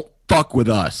 so don't fuck with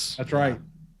us. That's right.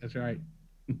 That's right.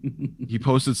 He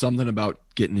posted something about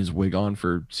getting his wig on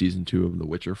for season 2 of The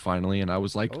Witcher finally, and I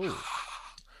was like,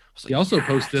 he also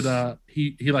posted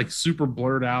he super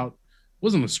blurred out. It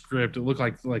wasn't a script. It looked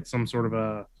like some sort of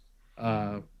a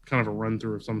kind of a run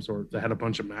through of some sort that had a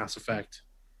bunch of Mass Effect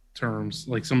terms.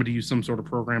 Like somebody used some sort of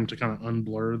program to kind of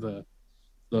unblur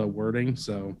the wording.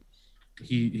 So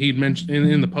he'd mentioned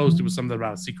in the post it was something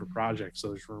about a secret project. So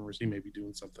there's rumors he may be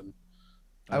doing something.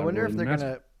 I wonder if they're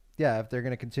gonna. Yeah, if they're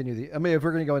going to continue if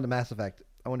we're going to go into Mass Effect,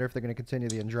 I wonder if they're going to continue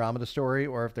the Andromeda story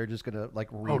or if they're just going to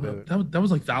reboot. Oh, no, that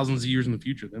was thousands of years in the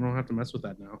future. They don't have to mess with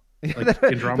that now.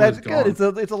 Andromeda's gone.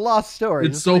 Good. It's a lost story.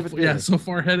 It's so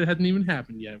far ahead. It hadn't even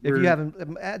happened yet. If you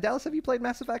haven't, Dallas, have you played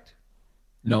Mass Effect?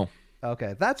 No.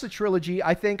 Okay, that's a trilogy.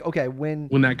 I think. Okay, when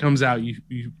that comes out,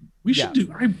 we should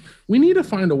do. We need to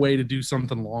find a way to do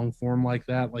something long form like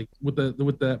that, like with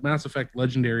the Mass Effect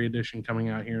Legendary Edition coming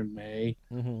out here in May.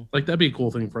 Mm-hmm. That'd be a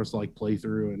cool thing for us to play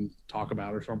through and talk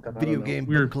about or something. Video game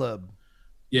book club.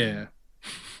 Yeah.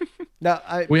 No,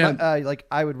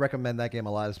 I would recommend that game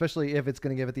a lot, especially if it's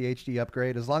going to give it the HD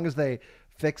upgrade. As long as they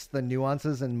fix the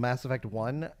nuances in Mass Effect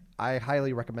 1, I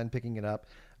highly recommend picking it up.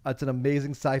 It's an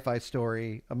amazing sci-fi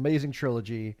story, amazing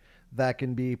trilogy that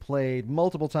can be played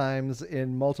multiple times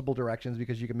in multiple directions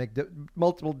because you can make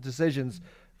multiple decisions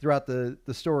throughout the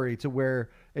story to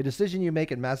where a decision you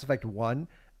make in Mass Effect 1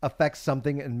 affects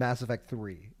something in Mass Effect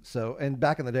 3. So, and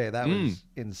back in the day, that was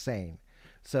insane.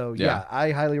 So, yeah,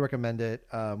 I highly recommend it.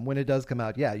 When it does come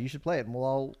out, you should play it. And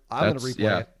I'm going to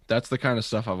replay it. That's the kind of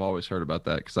stuff I've always heard about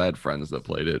that because I had friends that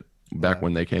played it back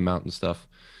when they came out and stuff.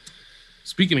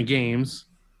 Speaking of games...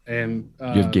 And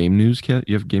you have game news, Kat?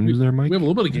 You have game news there, Mike? We have a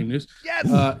little bit of game news. Yes.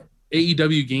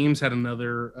 AEW Games had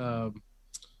another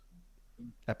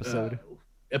episode.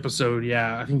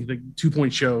 Yeah, I think the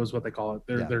 2-point show is what they call it.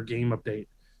 Their game update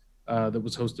that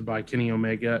was hosted by Kenny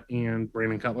Omega and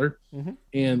Brandon Cutler. Mm-hmm.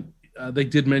 And they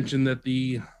did mention that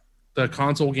the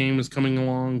console game is coming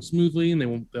along smoothly,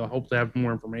 and they'll hope to have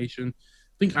more information.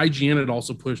 I think IGN had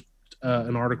also pushed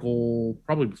an article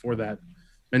probably before that,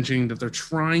 mentioning that they're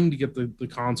trying to get the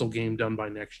console game done by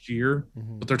next year,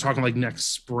 but they're talking next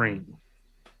spring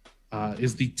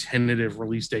is the tentative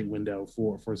release date window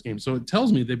for this game. So it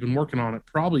tells me they've been working on it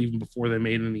probably even before they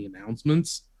made any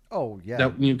announcements. Oh yeah,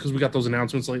 that because we got those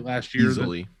announcements late last year.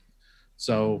 Easily.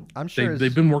 So I'm sure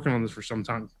they've been working on this for some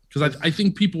time because I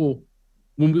think people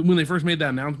when they first made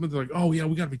that announcement, they're like, oh yeah,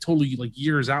 we got to be totally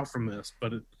years out from this,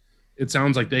 but it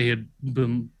sounds like they had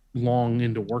been long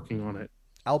into working on it.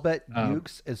 I'll bet Um,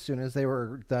 Ukes, as soon as they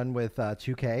were done with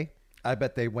 2K, I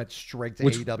bet they went straight to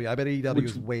which AEW. I bet AEW which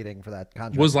was waiting for that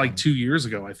contract. was to like end. 2 years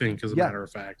ago, I think, as a Yeah. matter of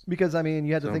fact. Because I mean,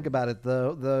 you had to So think about it.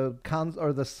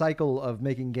 The cycle of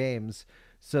making games.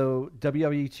 So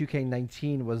WWE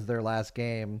 2K19 was their last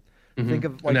game. Think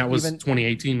of and like that was even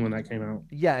 2018 when that came out.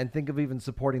 yeah, and think of even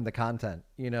supporting the content.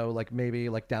 Like maybe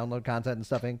like download content and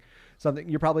stuffing. Something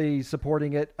you're probably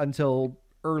supporting it until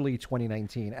early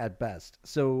 2019 at best.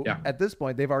 So Yeah. at this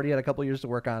point, they've already had a couple years to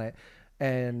work on it,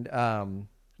 and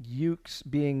Ukes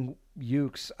being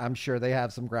Ukes, I'm sure they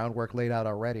have some groundwork laid out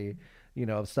already.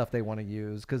 Of stuff they want to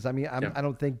use. Because I mean, Yeah. I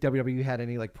don't think WWE had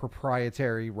any like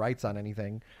proprietary rights on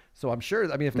anything. So I'm sure.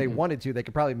 I mean, if they wanted to, they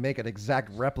could probably make an exact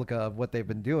replica of what they've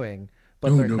been doing.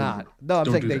 But No, they're no, not. no. No, I'm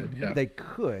Don't saying do that. Yeah. they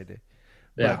could.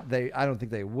 Yeah. But I don't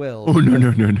think they will. Oh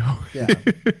no. Yeah.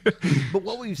 But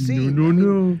what we've seen, No, I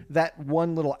mean, no. that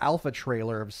one little alpha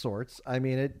trailer of sorts, I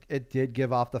mean, it did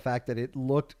give off the fact that it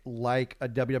looked like a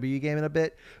WWE game in a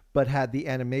bit, but had the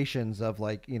animations of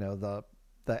like, like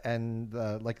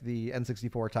the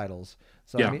N64 titles.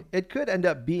 So Yeah. I mean, it could end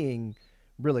up being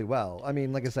really well. I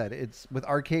mean, like I said, it's with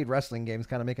arcade wrestling games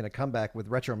kind of making a comeback with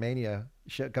Retromania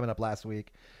shit coming up last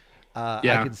week. I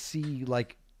Yeah. could see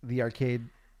like the arcade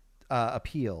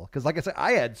appeal because, like I said,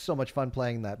 I had so much fun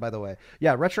playing that. By the way,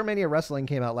 yeah, Retromania Wrestling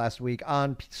came out last week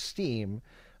on Steam.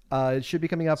 It should be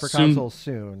coming out for consoles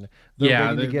soon.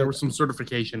 Yeah, there were some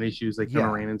certification issues they kind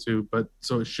of ran into, but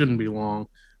so it shouldn't be long.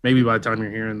 Maybe by the time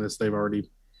you're hearing this, they've already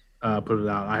put it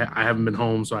out. I haven't been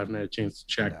home, so I haven't had a chance to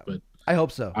check, but I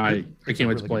hope so. I can't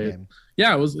wait to play it.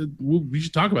 Yeah, we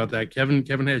should talk about that. Kevin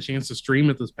had a chance to stream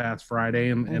it this past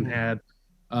Friday and had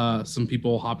some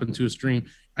people hop into a stream.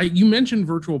 You mentioned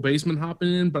Virtual Basement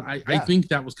hopping in, but I think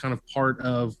that was kind of part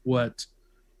of what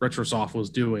Retrosoft was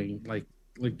doing, like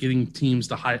getting teams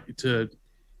to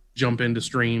jump into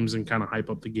streams and kind of hype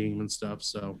up the game and stuff.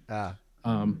 So,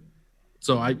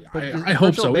 so I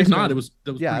hope so. If not, that was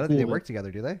I don't cool think they work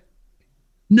together, do they?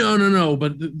 No.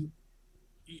 But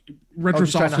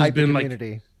Retrosoft has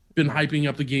been been hyping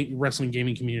up the wrestling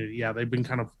gaming community. Yeah, they've been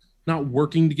kind of not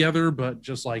working together, but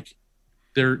just like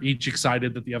they're each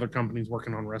excited that the other company's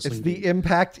working on wrestling. It's the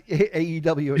Impact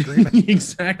AEW agreement.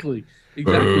 Exactly.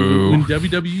 When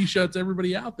WWE shuts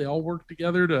everybody out, they all work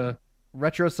together to.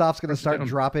 Retrosoft's going to start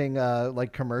dropping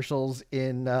like commercials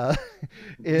in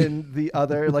in the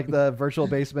other like the Virtual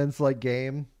Basements like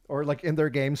game or like in their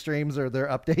game streams or their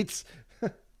updates.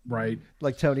 Right.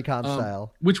 Like Tony Khan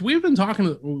style. Which we've been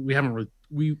talking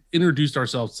we introduced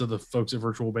ourselves to the folks at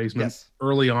Virtual Basement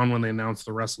early on when they announced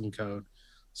the wrestling code.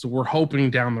 So we're hoping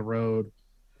down the road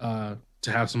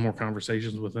to have some more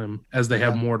conversations with them as they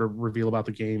have more to reveal about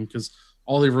the game, because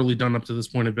all they've really done up to this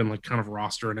point have been like kind of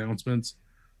roster announcements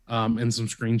and some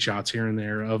screenshots here and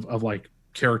there of like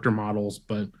character models.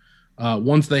 But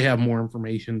once they have more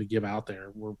information to give out there,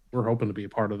 we're hoping to be a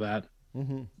part of that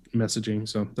messaging.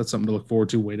 So that's something to look forward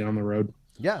to way down the road.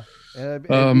 Yeah, it'd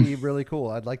be really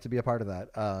cool. I'd like to be a part of that.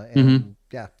 And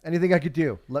yeah, anything I could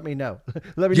do, let me know.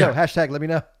 Let me know. Hashtag let me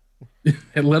know.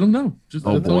 And let them know.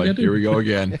 Oh boy, here we go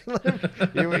again.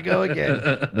 Here we go again.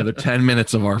 Another 10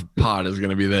 minutes of our pod is going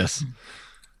to be this.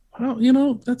 Well,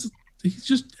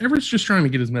 Everett's just trying to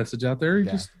get his message out there.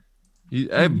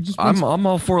 I'm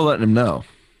all for letting him know.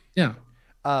 Yeah,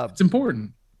 it's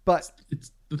important, but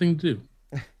it's the thing to do.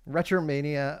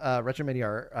 Retromania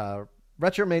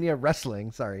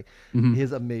Wrestling,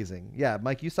 is amazing. Yeah,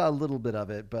 Mike, you saw a little bit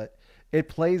of it, but it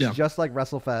plays just like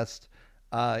WrestleFest.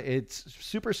 It's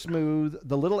super smooth.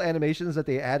 The little animations that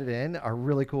they added in are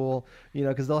really cool,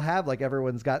 because they'll have like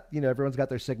everyone's got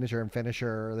their signature and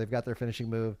finisher, or they've got their finishing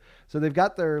move. So they've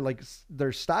got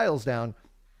their styles down.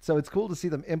 So it's cool to see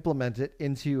them implement it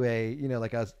into a,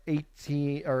 like a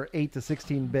 18 or 8 to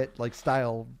 16 bit like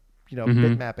style,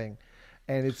 bit mapping.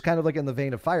 And it's kind of like in the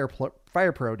vein of Fire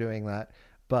Pro doing that,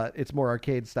 but it's more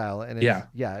arcade style. And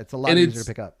it's a lot easier to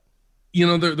pick up.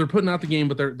 They're putting out the game,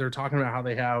 but they're talking about how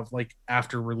they have like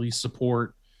after release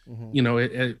support, and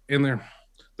they're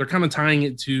kind of tying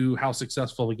it to how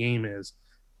successful the game is.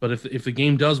 But if the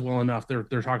game does well enough, they're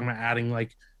talking about adding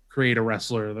like create a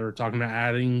wrestler. They're talking about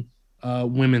adding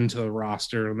women to the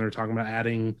roster, and they're talking about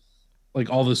adding like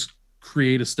all this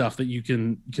creative stuff that you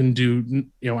can do,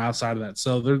 outside of that.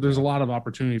 So there's a lot of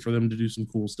opportunity for them to do some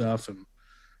cool stuff.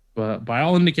 But by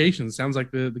all indications, it sounds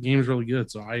like the game is really good.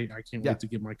 So I can't wait to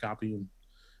get my copy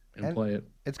and play it.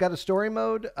 It's got a story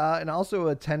mode and also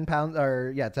a 10 pound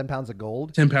or 10 pounds of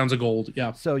gold. 10 pounds of gold.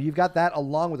 Yeah. So you've got that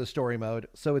along with a story mode.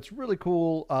 So it's really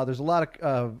cool. There's a lot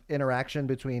of interaction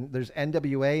between. There's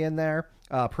NWA in there.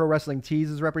 Pro Wrestling Tees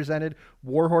is represented.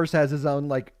 Warhorse has his own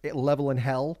like level in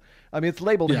hell. I mean, it's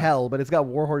labeled hell, but it's got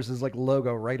Warhorse's like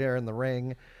logo right there in the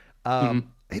ring.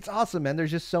 It's awesome, man.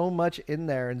 There's just so much in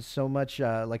there and so much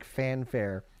like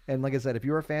fanfare. And like I said, if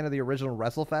you're a fan of the original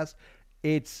WrestleFest,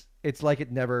 it's like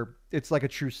it's like a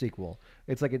true sequel.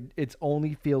 It's like it's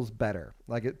only feels better.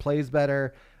 Like it plays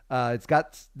better.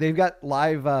 They've got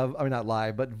live, not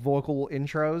live, but vocal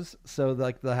intros. So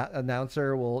like the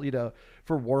announcer will,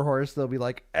 for Warhorse, they'll be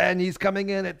like, and he's coming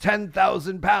in at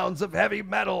 10,000 pounds of heavy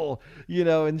metal,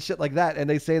 and shit like that. And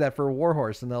they say that for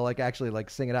Warhorse, and they'll like actually like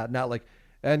sing it out, not like,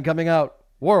 and coming out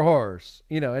Warhorse,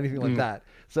 anything like that.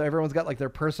 So everyone's got like their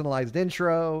personalized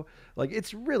intro. Like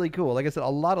it's really cool. Like I said, a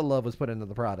lot of love was put into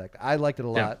the product. I liked it a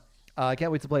lot. I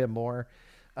can't wait to play it more.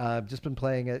 Just been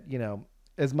playing it,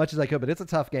 as much as I could, but it's a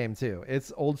tough game too.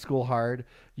 It's old school hard.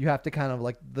 You have to kind of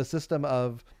like the system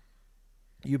of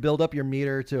you build up your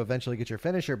meter to eventually get your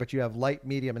finisher, but you have light,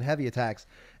 medium, and heavy attacks.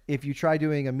 If you try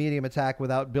doing a medium attack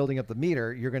without building up the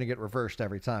meter, you're going to get reversed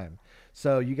every time.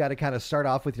 So you got to kind of start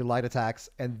off with your light attacks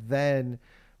and then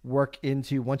work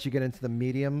into, once you get into the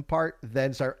medium part,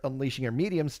 then start unleashing your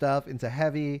medium stuff into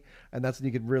heavy, and that's when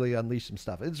you can really unleash some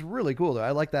stuff. It's really cool though.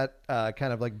 I like that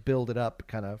kind of like build it up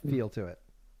kind of feel to it.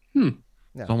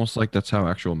 It's almost like that's how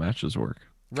actual matches work.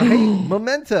 Right?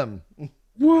 Momentum.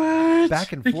 What?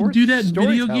 Back and they forth. Can do that in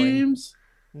video Storytelling. games?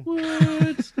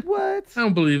 What? What? I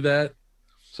don't believe that.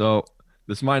 So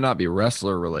this might not be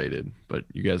wrestler related, but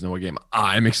you guys know what game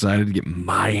I'm excited to get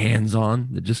my hands on.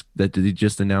 That they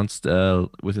just announced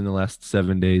within the last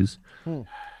 7 days.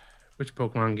 Which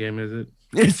Pokemon game is it?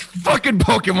 It's fucking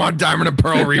Pokemon Diamond and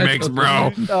Pearl remakes,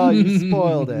 bro. Oh, you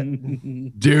spoiled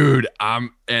it. Dude,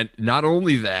 and not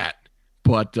only that,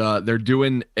 but they're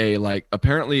doing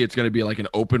apparently it's going to be like an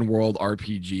open world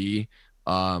RPG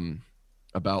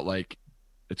about like,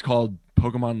 it's called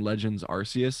Pokemon Legends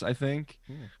Arceus, I think.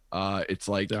 It's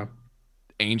like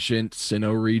ancient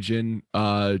Sinnoh region.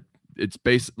 It's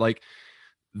based like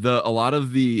a lot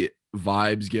of the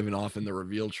vibes given off in the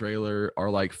reveal trailer are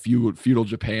like feudal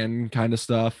Japan kind of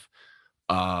stuff.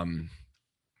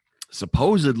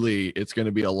 Supposedly it's going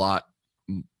to be a lot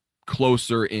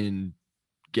closer in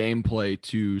gameplay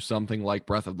to something like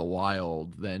Breath of the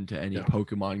Wild than to any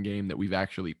Pokemon game that we've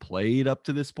actually played up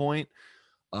to this point.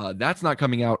 That's not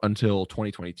coming out until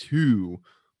 2022,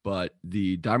 but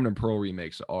the Diamond and Pearl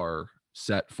remakes are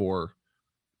set for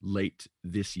late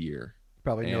this year.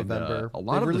 Probably November. A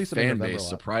lot of the fan base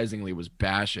surprisingly was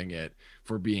bashing it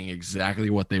for being exactly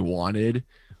what they wanted.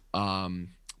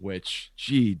 Which,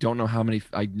 don't know how many.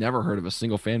 I never heard of a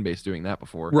single fan base doing that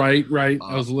before. Right.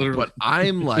 I was literally. But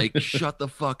I'm like, shut the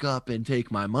fuck up and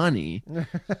take my money,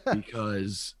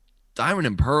 because Diamond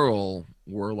and Pearl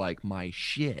were like my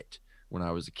shit when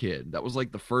I was a kid. That was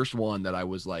like the first one that I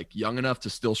was like young enough to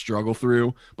still struggle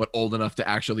through, but old enough to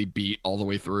actually beat all the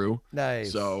way through.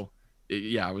 Nice. So,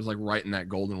 I was like right in that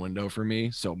golden window for me.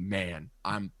 So, man,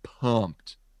 I'm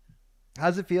pumped.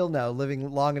 How's it feel now,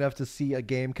 living long enough to see a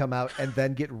game come out and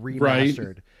then get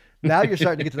remastered? Now you're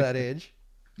starting to get to that age.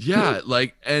 Yeah,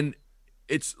 and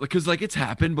it's because it's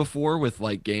happened before with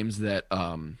like games that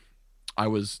I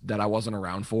wasn't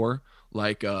around for.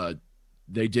 Like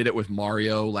they did it with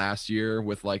Mario last year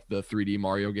with like the 3D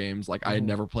Mario games. Like I had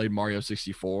never played Mario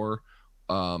 64.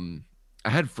 I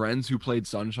had friends who played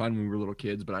Sunshine when we were little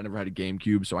kids, but I never had a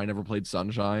GameCube, so I never played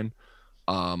Sunshine.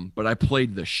 But I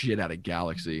played the shit out of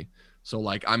Galaxy. So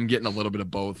like I'm getting a little bit of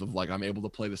both of like I'm able to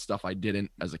play the stuff I didn't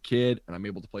as a kid, and I'm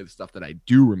able to play the stuff that I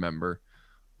do remember.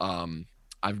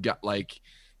 I've got like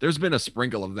there's been a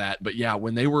sprinkle of that, but yeah,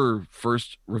 when they were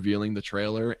first revealing the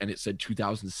trailer and it said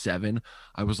 2007,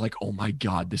 I was like, oh my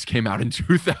god, this came out in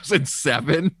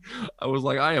 2007. I was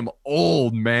like, I am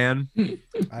old, man.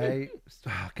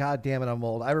 God damn it, I'm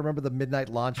old. I remember the midnight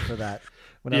launch for that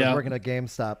when I was working at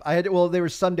GameStop. They were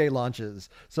Sunday launches,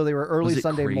 so they were early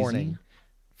Sunday morning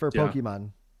for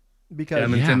Pokemon. Because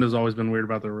Nintendo's always been weird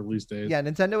about their release days. Yeah,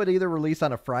 Nintendo would either release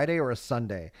on a Friday or a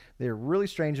Sunday. They're really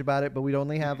strange about it, but we'd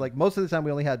only have like most of the time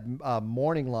we only had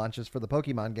morning launches for the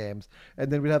Pokemon games,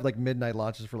 and then we'd have like midnight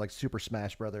launches for like Super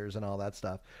Smash Brothers and all that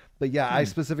stuff. But yeah, I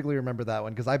specifically remember that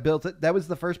one because I built it. That was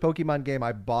the first Pokemon game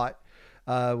I bought.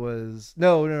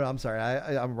 No, I'm sorry.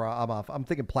 I'm wrong. I'm off. I'm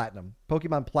thinking Platinum.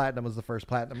 Pokemon Platinum was the first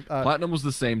Platinum. Platinum was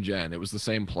the same gen. It was the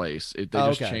same place. They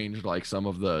just changed like some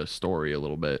of the story a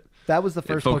little bit. That was the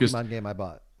first Pokemon game I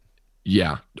bought.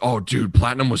 Yeah. Oh, dude,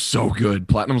 Platinum was so good.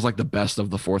 Platinum was like the best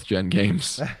of the 4th gen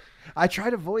games. I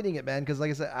tried avoiding it, man, because like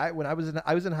I said, when I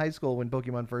was in high school when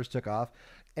Pokemon first took off,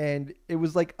 and it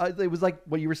was like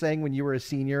what you were saying when you were a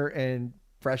senior and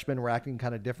freshmen were acting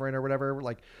kind of different or whatever.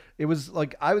 Like it was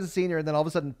like I was a senior, and then all of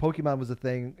a sudden Pokemon was a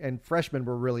thing, and freshmen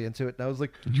were really into it, and I was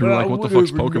like, You were like, what the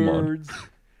fuck's whatever, Pokemon? nerds."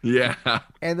 Yeah.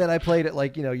 And then I played it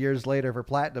like, years later for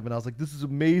Platinum, and I was like, this is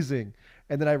amazing.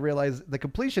 And then I realized the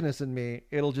completionist in me,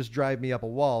 it'll just drive me up a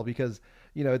wall because,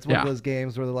 it's one of those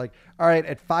games where they're like, all right,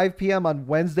 at 5 p.m. on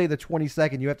Wednesday the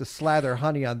 22nd, you have to slather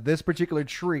honey on this particular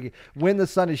tree when the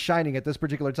sun is shining at this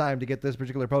particular time to get this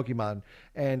particular Pokemon.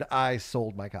 And I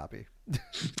sold my copy.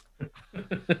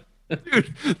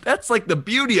 Dude, that's like the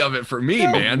beauty of it for me,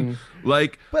 man.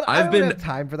 Like, But I don't have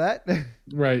time for that.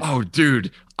 Right. Oh,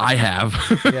 dude, I have.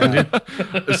 Yeah.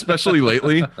 Especially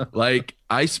lately. Like,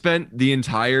 I spent the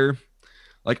entire,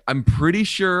 like, I'm pretty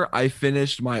sure I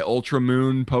finished my Ultra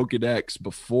Moon Pokedex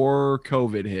before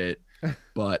COVID hit,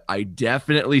 but I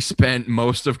definitely spent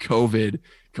most of COVID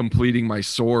completing my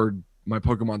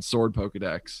Pokemon Sword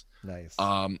Pokedex. Nice.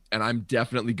 And I'm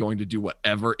definitely going to do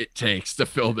whatever it takes to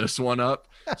fill this one up.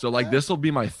 So like this will be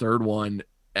my third one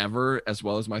ever, as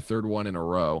well as my third one in a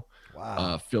row.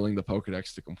 Wow. Filling the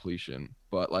Pokedex to completion.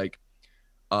 But like,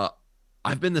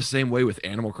 I've been the same way with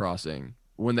Animal Crossing.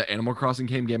 When the Animal Crossing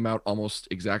came out almost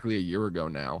exactly a year ago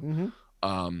now.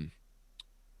 Mm-hmm.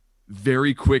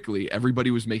 Very quickly, everybody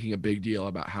was making a big deal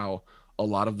about how a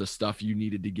lot of the stuff you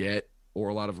needed to get, or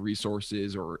a lot of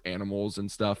resources or animals and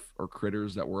stuff or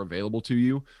critters that were available to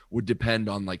you would depend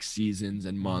on like seasons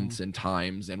and months and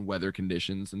times and weather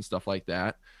conditions and stuff like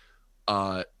that.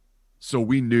 So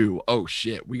we knew, oh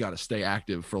shit, we got to stay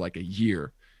active for like a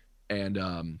year.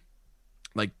 And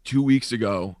like 2 weeks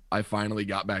ago, I finally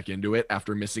got back into it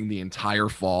after missing the entire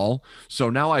fall. So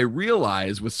now I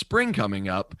realize with spring coming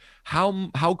up,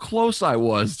 how close I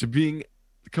was to being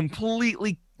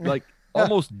completely like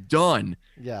almost done.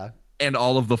 Yeah. And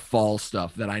all of the fall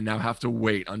stuff that I now have to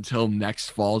wait until next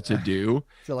fall to do.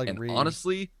 So like, and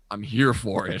honestly, I'm here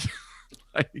for it.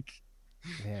 Like,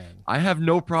 man, I have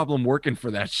no problem working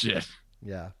for that shit.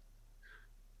 yeah.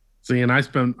 See, and I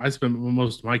spent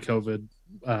most of my COVID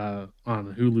on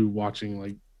Hulu watching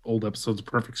like old episodes of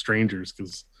Perfect Strangers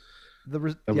because that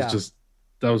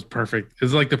was perfect.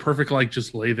 It's like the perfect like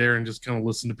just lay there and just kind of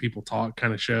listen to people talk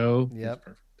kind of show. Yep.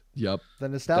 Yep. The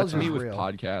nostalgia That's me is with real.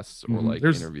 podcasts or like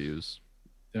interviews.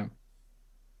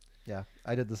 Yeah,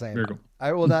 I did the same. Miracle.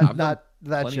 I will not that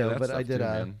Plenty show, of that but stuff I did too,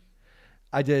 man.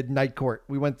 I did Night Court.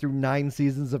 We went through 9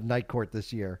 seasons of Night Court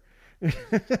this year.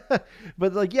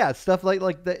 But like, yeah, stuff like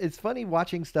that. It's funny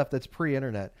watching stuff that's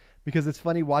pre-internet because it's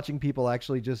funny watching people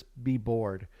actually just be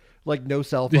bored. Like no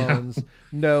cell phones,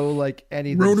 no like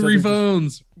anything. Rotary so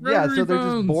phones. Yeah, Rotary so they're just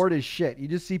phones. bored as shit. You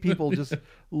just see people just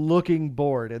looking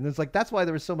bored, and it's like that's why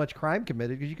there was so much crime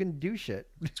committed because you couldn't do shit.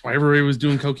 That's why everybody was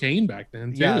doing cocaine back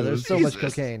then. Too. Yeah, there's so much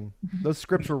Jesus. cocaine. Those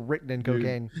scripts were written in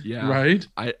cocaine. Yeah. Right.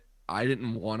 I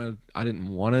didn't want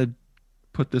to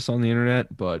put this on the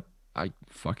internet, but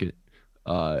fuck it.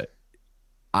 I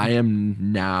am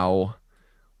now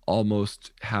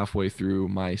almost halfway through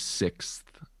my 6th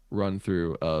run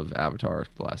through of Avatar: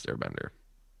 The Last Airbender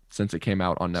since it came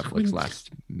out on Netflix last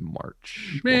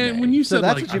March. Man, when you So said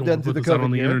that's like what I you've don't done through wanna the put this out COVID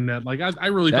on the year. internet, like I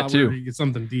really That thought we were too. gonna get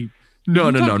something deep. No,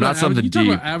 You no, talk no, about not something you talk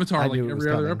deep. about Avatar I like knew it was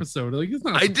every other coming. episode. Like it's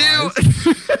not. A I surprise.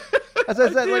 do. As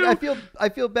I said, like I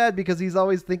feel bad because he's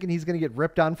always thinking he's going to get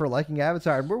ripped on for liking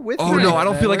Avatar, and we're with you. Oh on no, it, I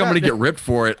don't man. feel like We're I'm gonna not- get ripped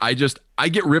for it. I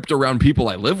get ripped around people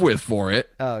I live with for it.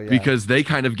 Oh yeah. Because they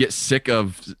kind of get sick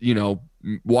of,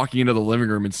 walking into the living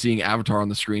room and seeing Avatar on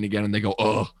the screen again, and they go,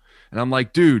 "Ugh." And I'm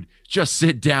like, dude, just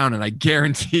sit down, and I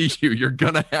guarantee you're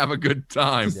gonna have a good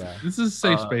time. Yeah. This is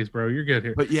safe space, bro. You're good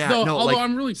here. But yeah, No, no, although like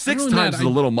I'm really 6 really times mad. is a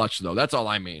little much, though. That's all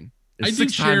I mean. I did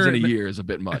 6 times share in a it- year is a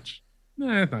bit much.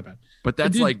 Nah, it's not bad. But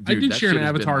that's I did that share an shit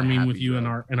has been Avatar my meme with happy you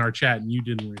drug. in our chat, and you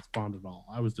didn't respond at all.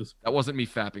 I was just That wasn't me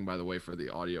fapping, by the way, for the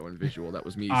audio and visual. That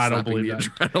was me I don't slapping the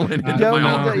believe adrenaline that. into You don't my need No, to-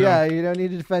 arm. no. yeah, you don't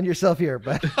need to defend yourself here,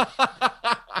 but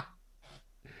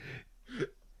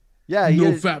yeah, he no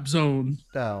is- fap zone.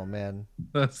 Oh man,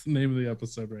 That's the name of the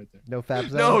episode right there. no fap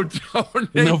zone. No,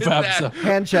 don't No name it fap that. zone.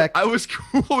 Hand check. I was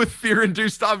cool with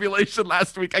fear-induced ovulation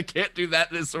last week. I can't do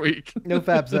that this week. No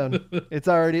fap zone. It's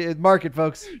already mark it,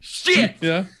 folks. Shit!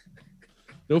 Yeah.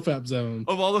 No fap zone.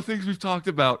 Of all the things we've talked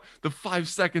about, the 5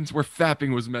 seconds where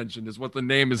fapping was mentioned is what the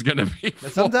name is going to be.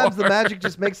 But sometimes the for. magic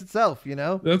just makes itself, you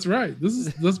know. That's right. This is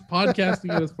podcasting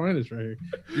at its finest right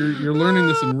here. You're learning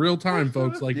this in real time,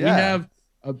 folks. Like Yeah.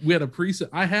 we had a preset.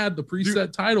 I had the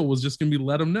preset title was just gonna be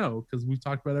 "Let Them Know" because we've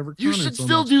talked about every. You should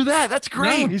still do that. That's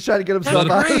great. He's trying to get himself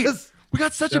That's out of great. this. We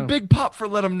got such a Yeah. big pop for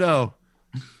Let Them Know.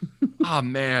 Oh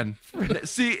man.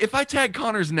 See, if I tag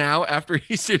Connors now after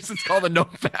he sees it's called the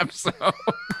NoFap Zone,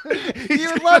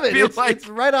 You would love it. feel It's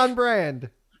right on brand.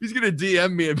 he's gonna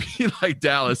DM me and be like,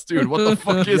 Dallas, dude, what the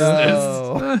fuck is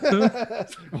Yo.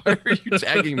 this? Why are you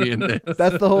tagging me in this?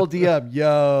 That's the whole DM.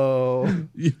 Yo.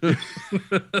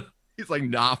 He's like,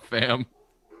 nah, fam.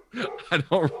 I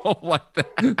don't roll like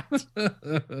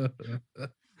that.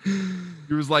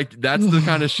 He was like, that's the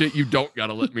kind of shit you don't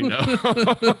gotta let me know.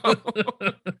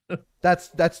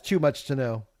 That's too much to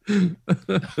know.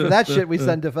 For that shit we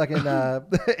send to fucking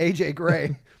AJ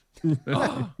Gray. Rich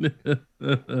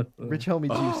homie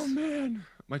Oh juice. man,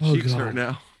 my Oh, cheeks God. hurt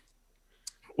now.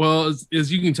 Well,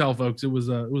 as you can tell, folks, it was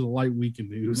a light week in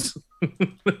news.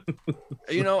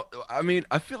 You know, I mean,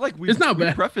 I feel like It's not we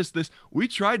bad. prefaced this. We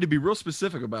tried to be real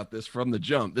specific about this from the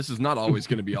jump. This is not always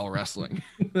going to be all wrestling.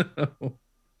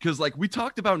 Because, like, we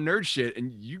talked about nerd shit,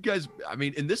 and you guys, I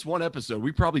mean, in this one episode,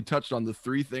 we probably touched on the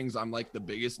 3 things I'm like the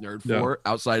biggest nerd for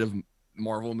outside of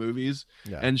Marvel movies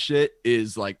and shit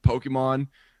is like Pokemon,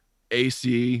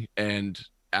 AC, and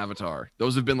Avatar.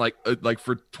 Those have been like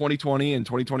for 2020 and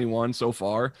 2021 so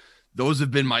far, those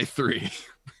have been my 3.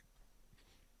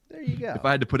 There you go. If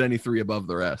I had to put any 3 above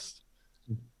the rest.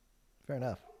 Fair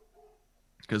enough.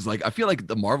 Because, like, I feel like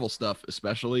the Marvel stuff,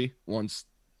 especially once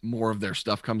more of their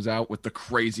stuff comes out with the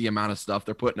crazy amount of stuff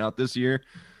they're putting out this year,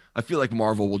 I feel like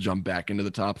Marvel will jump back into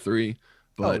the top 3.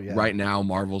 But right now,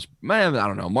 Marvel's, man, I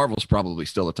don't know. Marvel's probably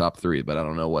still the top 3, but I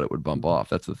don't know what it would bump off.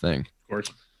 That's the thing. Of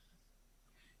course.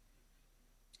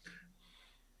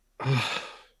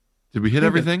 Did we hit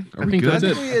everything? Are we think good? that's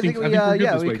it. I think I think we're good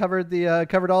this we week.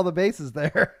 covered all the bases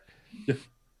there.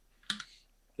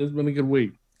 It's been a good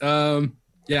week.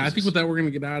 Yeah, I think with that we're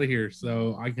gonna get out of here,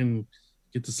 so I can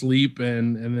get to sleep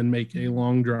and then make a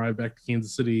long drive back to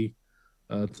Kansas City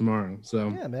tomorrow. So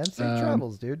Yeah, man. Safe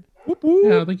travels, dude.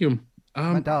 yeah, thank you. My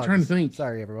I'm dogs. trying to think.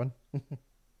 Sorry, everyone.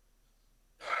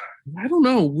 I don't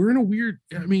know. We're in a weird.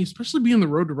 I mean, especially being the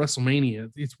road to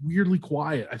WrestleMania, it's weirdly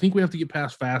quiet. I think we have to get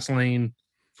past Fastlane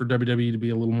for WWE to be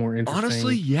a little more interesting.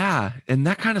 Honestly, yeah. And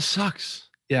that kind of sucks.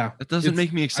 yeah, That doesn't It's-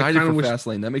 make me I excited kinda for wish-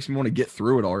 Fastlane. That makes me want to get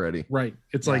through it already. right.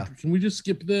 It's Yeah. like, can we just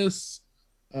skip this?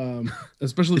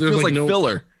 Especially It there's feels like like no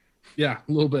filler. Yeah,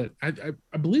 a little bit.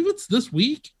 I believe it's this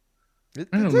week. I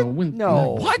don't Is know it? when.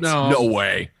 No. What? No. No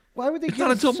way. Why would they It's give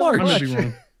not us until so March. I might be much?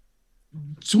 wrong.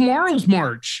 Tomorrow's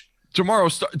March.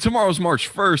 Tomorrow's March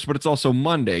 1st, but it's also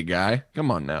Monday, guy. Come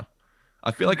on now.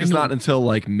 I feel like I it's know. not until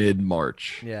like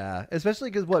mid-March. Yeah, especially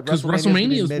because what Because WrestleMania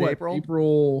WrestleMania is what? mid-April.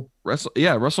 April.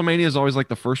 WrestleMania is always like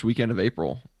the first weekend of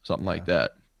April, something like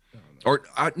that. Or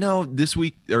no, this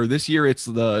week or this year it's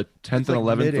the 10th It's and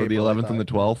like 11th or the mid-April, I 11th and the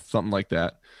thought. 12th, something like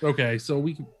that. Okay, so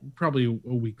we could probably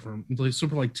a week from, so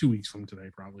for like 2 weeks from today,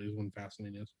 probably is when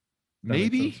Fastlane is. That makes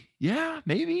Maybe, sense. yeah,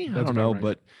 maybe. I That's don't know, about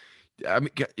right. but I mean,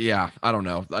 yeah, I don't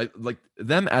know. I like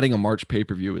them adding a March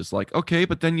pay-per-view is like okay,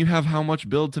 but then you have how much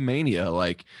build to Mania?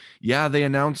 Like, yeah, they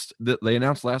announced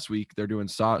last week they're doing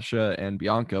Sasha and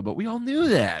Bianca, but we all knew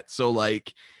that. So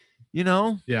like, you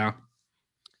know, Yeah.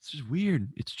 it's just weird.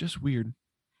 It's just weird.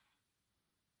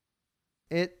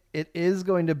 It is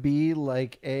going to be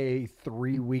like a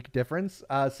 3-week difference.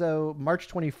 So March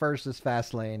 21st is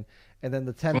Fastlane, and then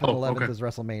the 10th and Oh, 11th okay. is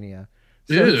WrestleMania.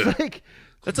 So Ew. it's like,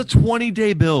 That's a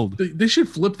 20-day build. They should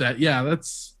flip that. Yeah,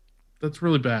 that's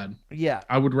really bad. yeah,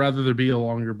 I would rather there be a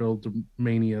longer build to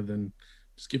Mania than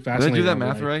just get Fastlane. Did I do out that of the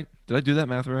math way. right? Did I do that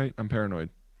math right? I'm paranoid.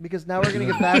 because now we're gonna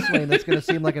get Fastlane. That's gonna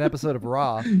seem like an episode of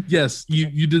Raw. Yes,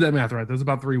 you did that math right. That's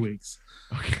about 3 weeks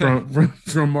Okay.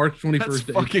 from March 21st. That's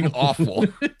to fucking April. awful.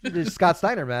 There's Scott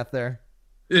Steiner math there.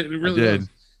 It I really did. was.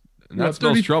 And Yeah, that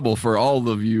spells 30 trouble for all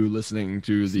of you listening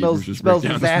to the Smells- Bruce's smells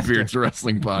Breakdown disaster. Spirits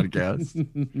Wrestling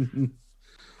podcast.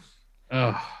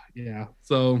 Oh, yeah.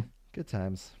 So Good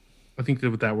times. I think that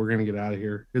with that, we're going to get out of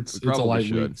here. It's a probably light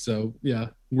should. week. So, yeah,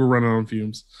 we're running on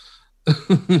fumes.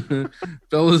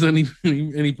 Fellas,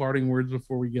 any parting words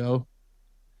before we go?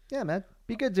 Yeah, man.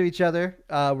 Be good to each other.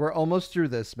 We're almost through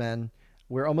this, man.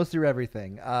 We're almost through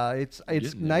everything. It's Getting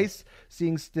there. nice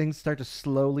seeing things start to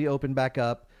slowly open back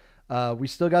up. We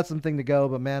still got something to go,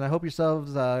 but man, I hope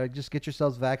yourselves just get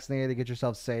yourselves vaccinated, get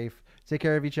yourselves safe, take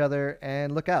care of each other,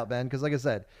 and look out, man. Because like I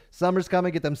said, summer's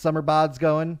coming. Get them summer bods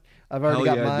going. I've already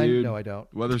Hell got yeah, mine. dude. No, I don't.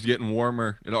 Weather's getting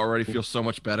warmer. It already feels so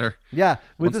much better. Yeah,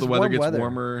 with Once this the weather warm gets weather.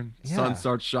 warmer, Yeah. sun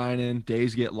starts shining,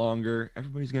 days get longer.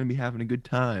 Everybody's going to be having a good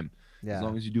time Yeah. as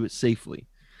long as you do it safely.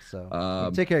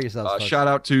 So take care of yourselves. folks. Shout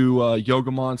out to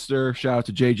Yoga Monster. Shout out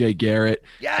to JJ Garrett.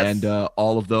 Yes! And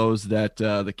all of those that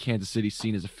the Kansas City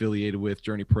scene is affiliated with,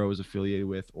 Journey Pro is affiliated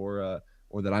with, or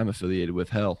that I'm affiliated with.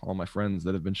 Hell, all my friends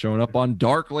that have been showing up on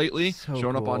Dark lately, So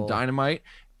showing up on cool. Dynamite.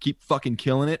 keep fucking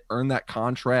killing it, earn that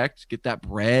contract, get that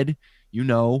bread, you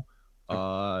know.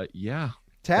 Yeah.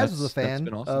 Taz was a fan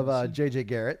awesome of JJ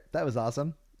Garrett. That was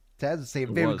awesome. Taz was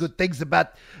saying very was. good things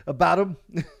about him.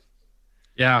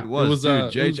 Yeah, It was,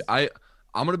 dude. JJ,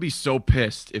 I'm gonna be so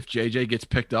pissed if JJ gets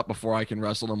picked up before I can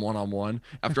wrestle him one-on-one.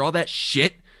 After all that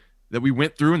shit that we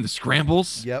went through in the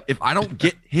scrambles, Yep. if I don't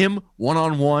get him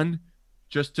one-on-one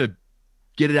just to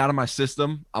get it out of my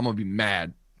system, I'm gonna be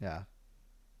mad. Yeah.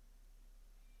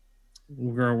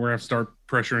 We're gonna have to start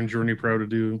pressuring Journey Pro to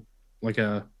do like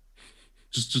a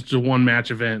just a one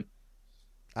match event.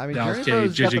 I mean, Dallas Journey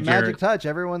Pro's Cage, got the JJ magic Garrett. touch.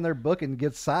 Everyone they're booking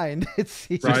gets signed. It's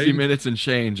Right. 60 minutes and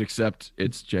change, except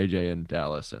it's JJ and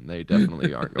Dallas, and they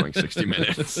definitely aren't going 60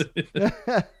 minutes.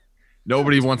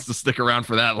 Nobody wants to stick around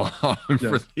for that long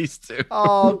for these two.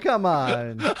 Oh, come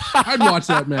on. I'd watch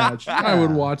that match. I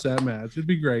would watch that match. It'd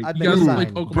be great. I'd You make guys a play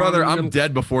sign. Pokemon? Brother, You're I'm gonna-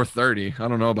 dead before 30. I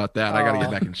don't know about that. I got to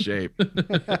get back in shape.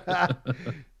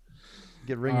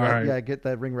 Get ring All rust, right. yeah, get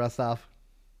that ring rust off.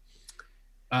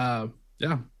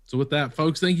 Yeah. So with that,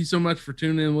 folks, thank you so much for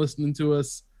tuning in and listening to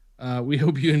us. We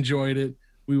hope you enjoyed it.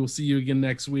 We will see you again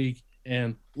next week.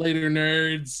 And later,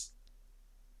 nerds.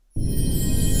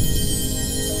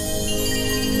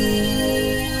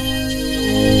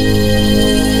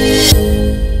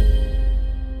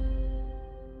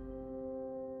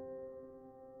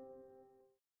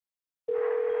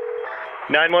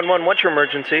 What's your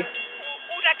emergency? Una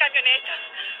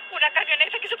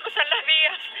camioneta que se cruzan las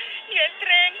vías y el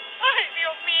tren, ay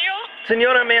Dios mío.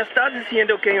 Señora, ¿me estás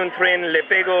diciendo que un tren le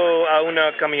pegó a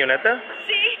una camioneta?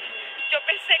 Sí, yo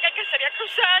pensé que alcanzaría a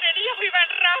cruzar, ellos iban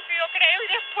rápido, creo, y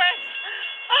después,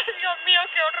 ay Dios mío,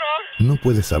 qué horror. No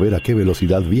puedes saber a qué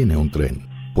velocidad viene un tren.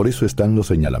 Por eso están los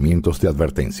señalamientos de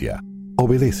advertencia.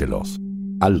 Obedécelos.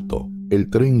 Alto. El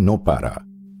tren no para.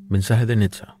 Mensaje de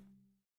Netza.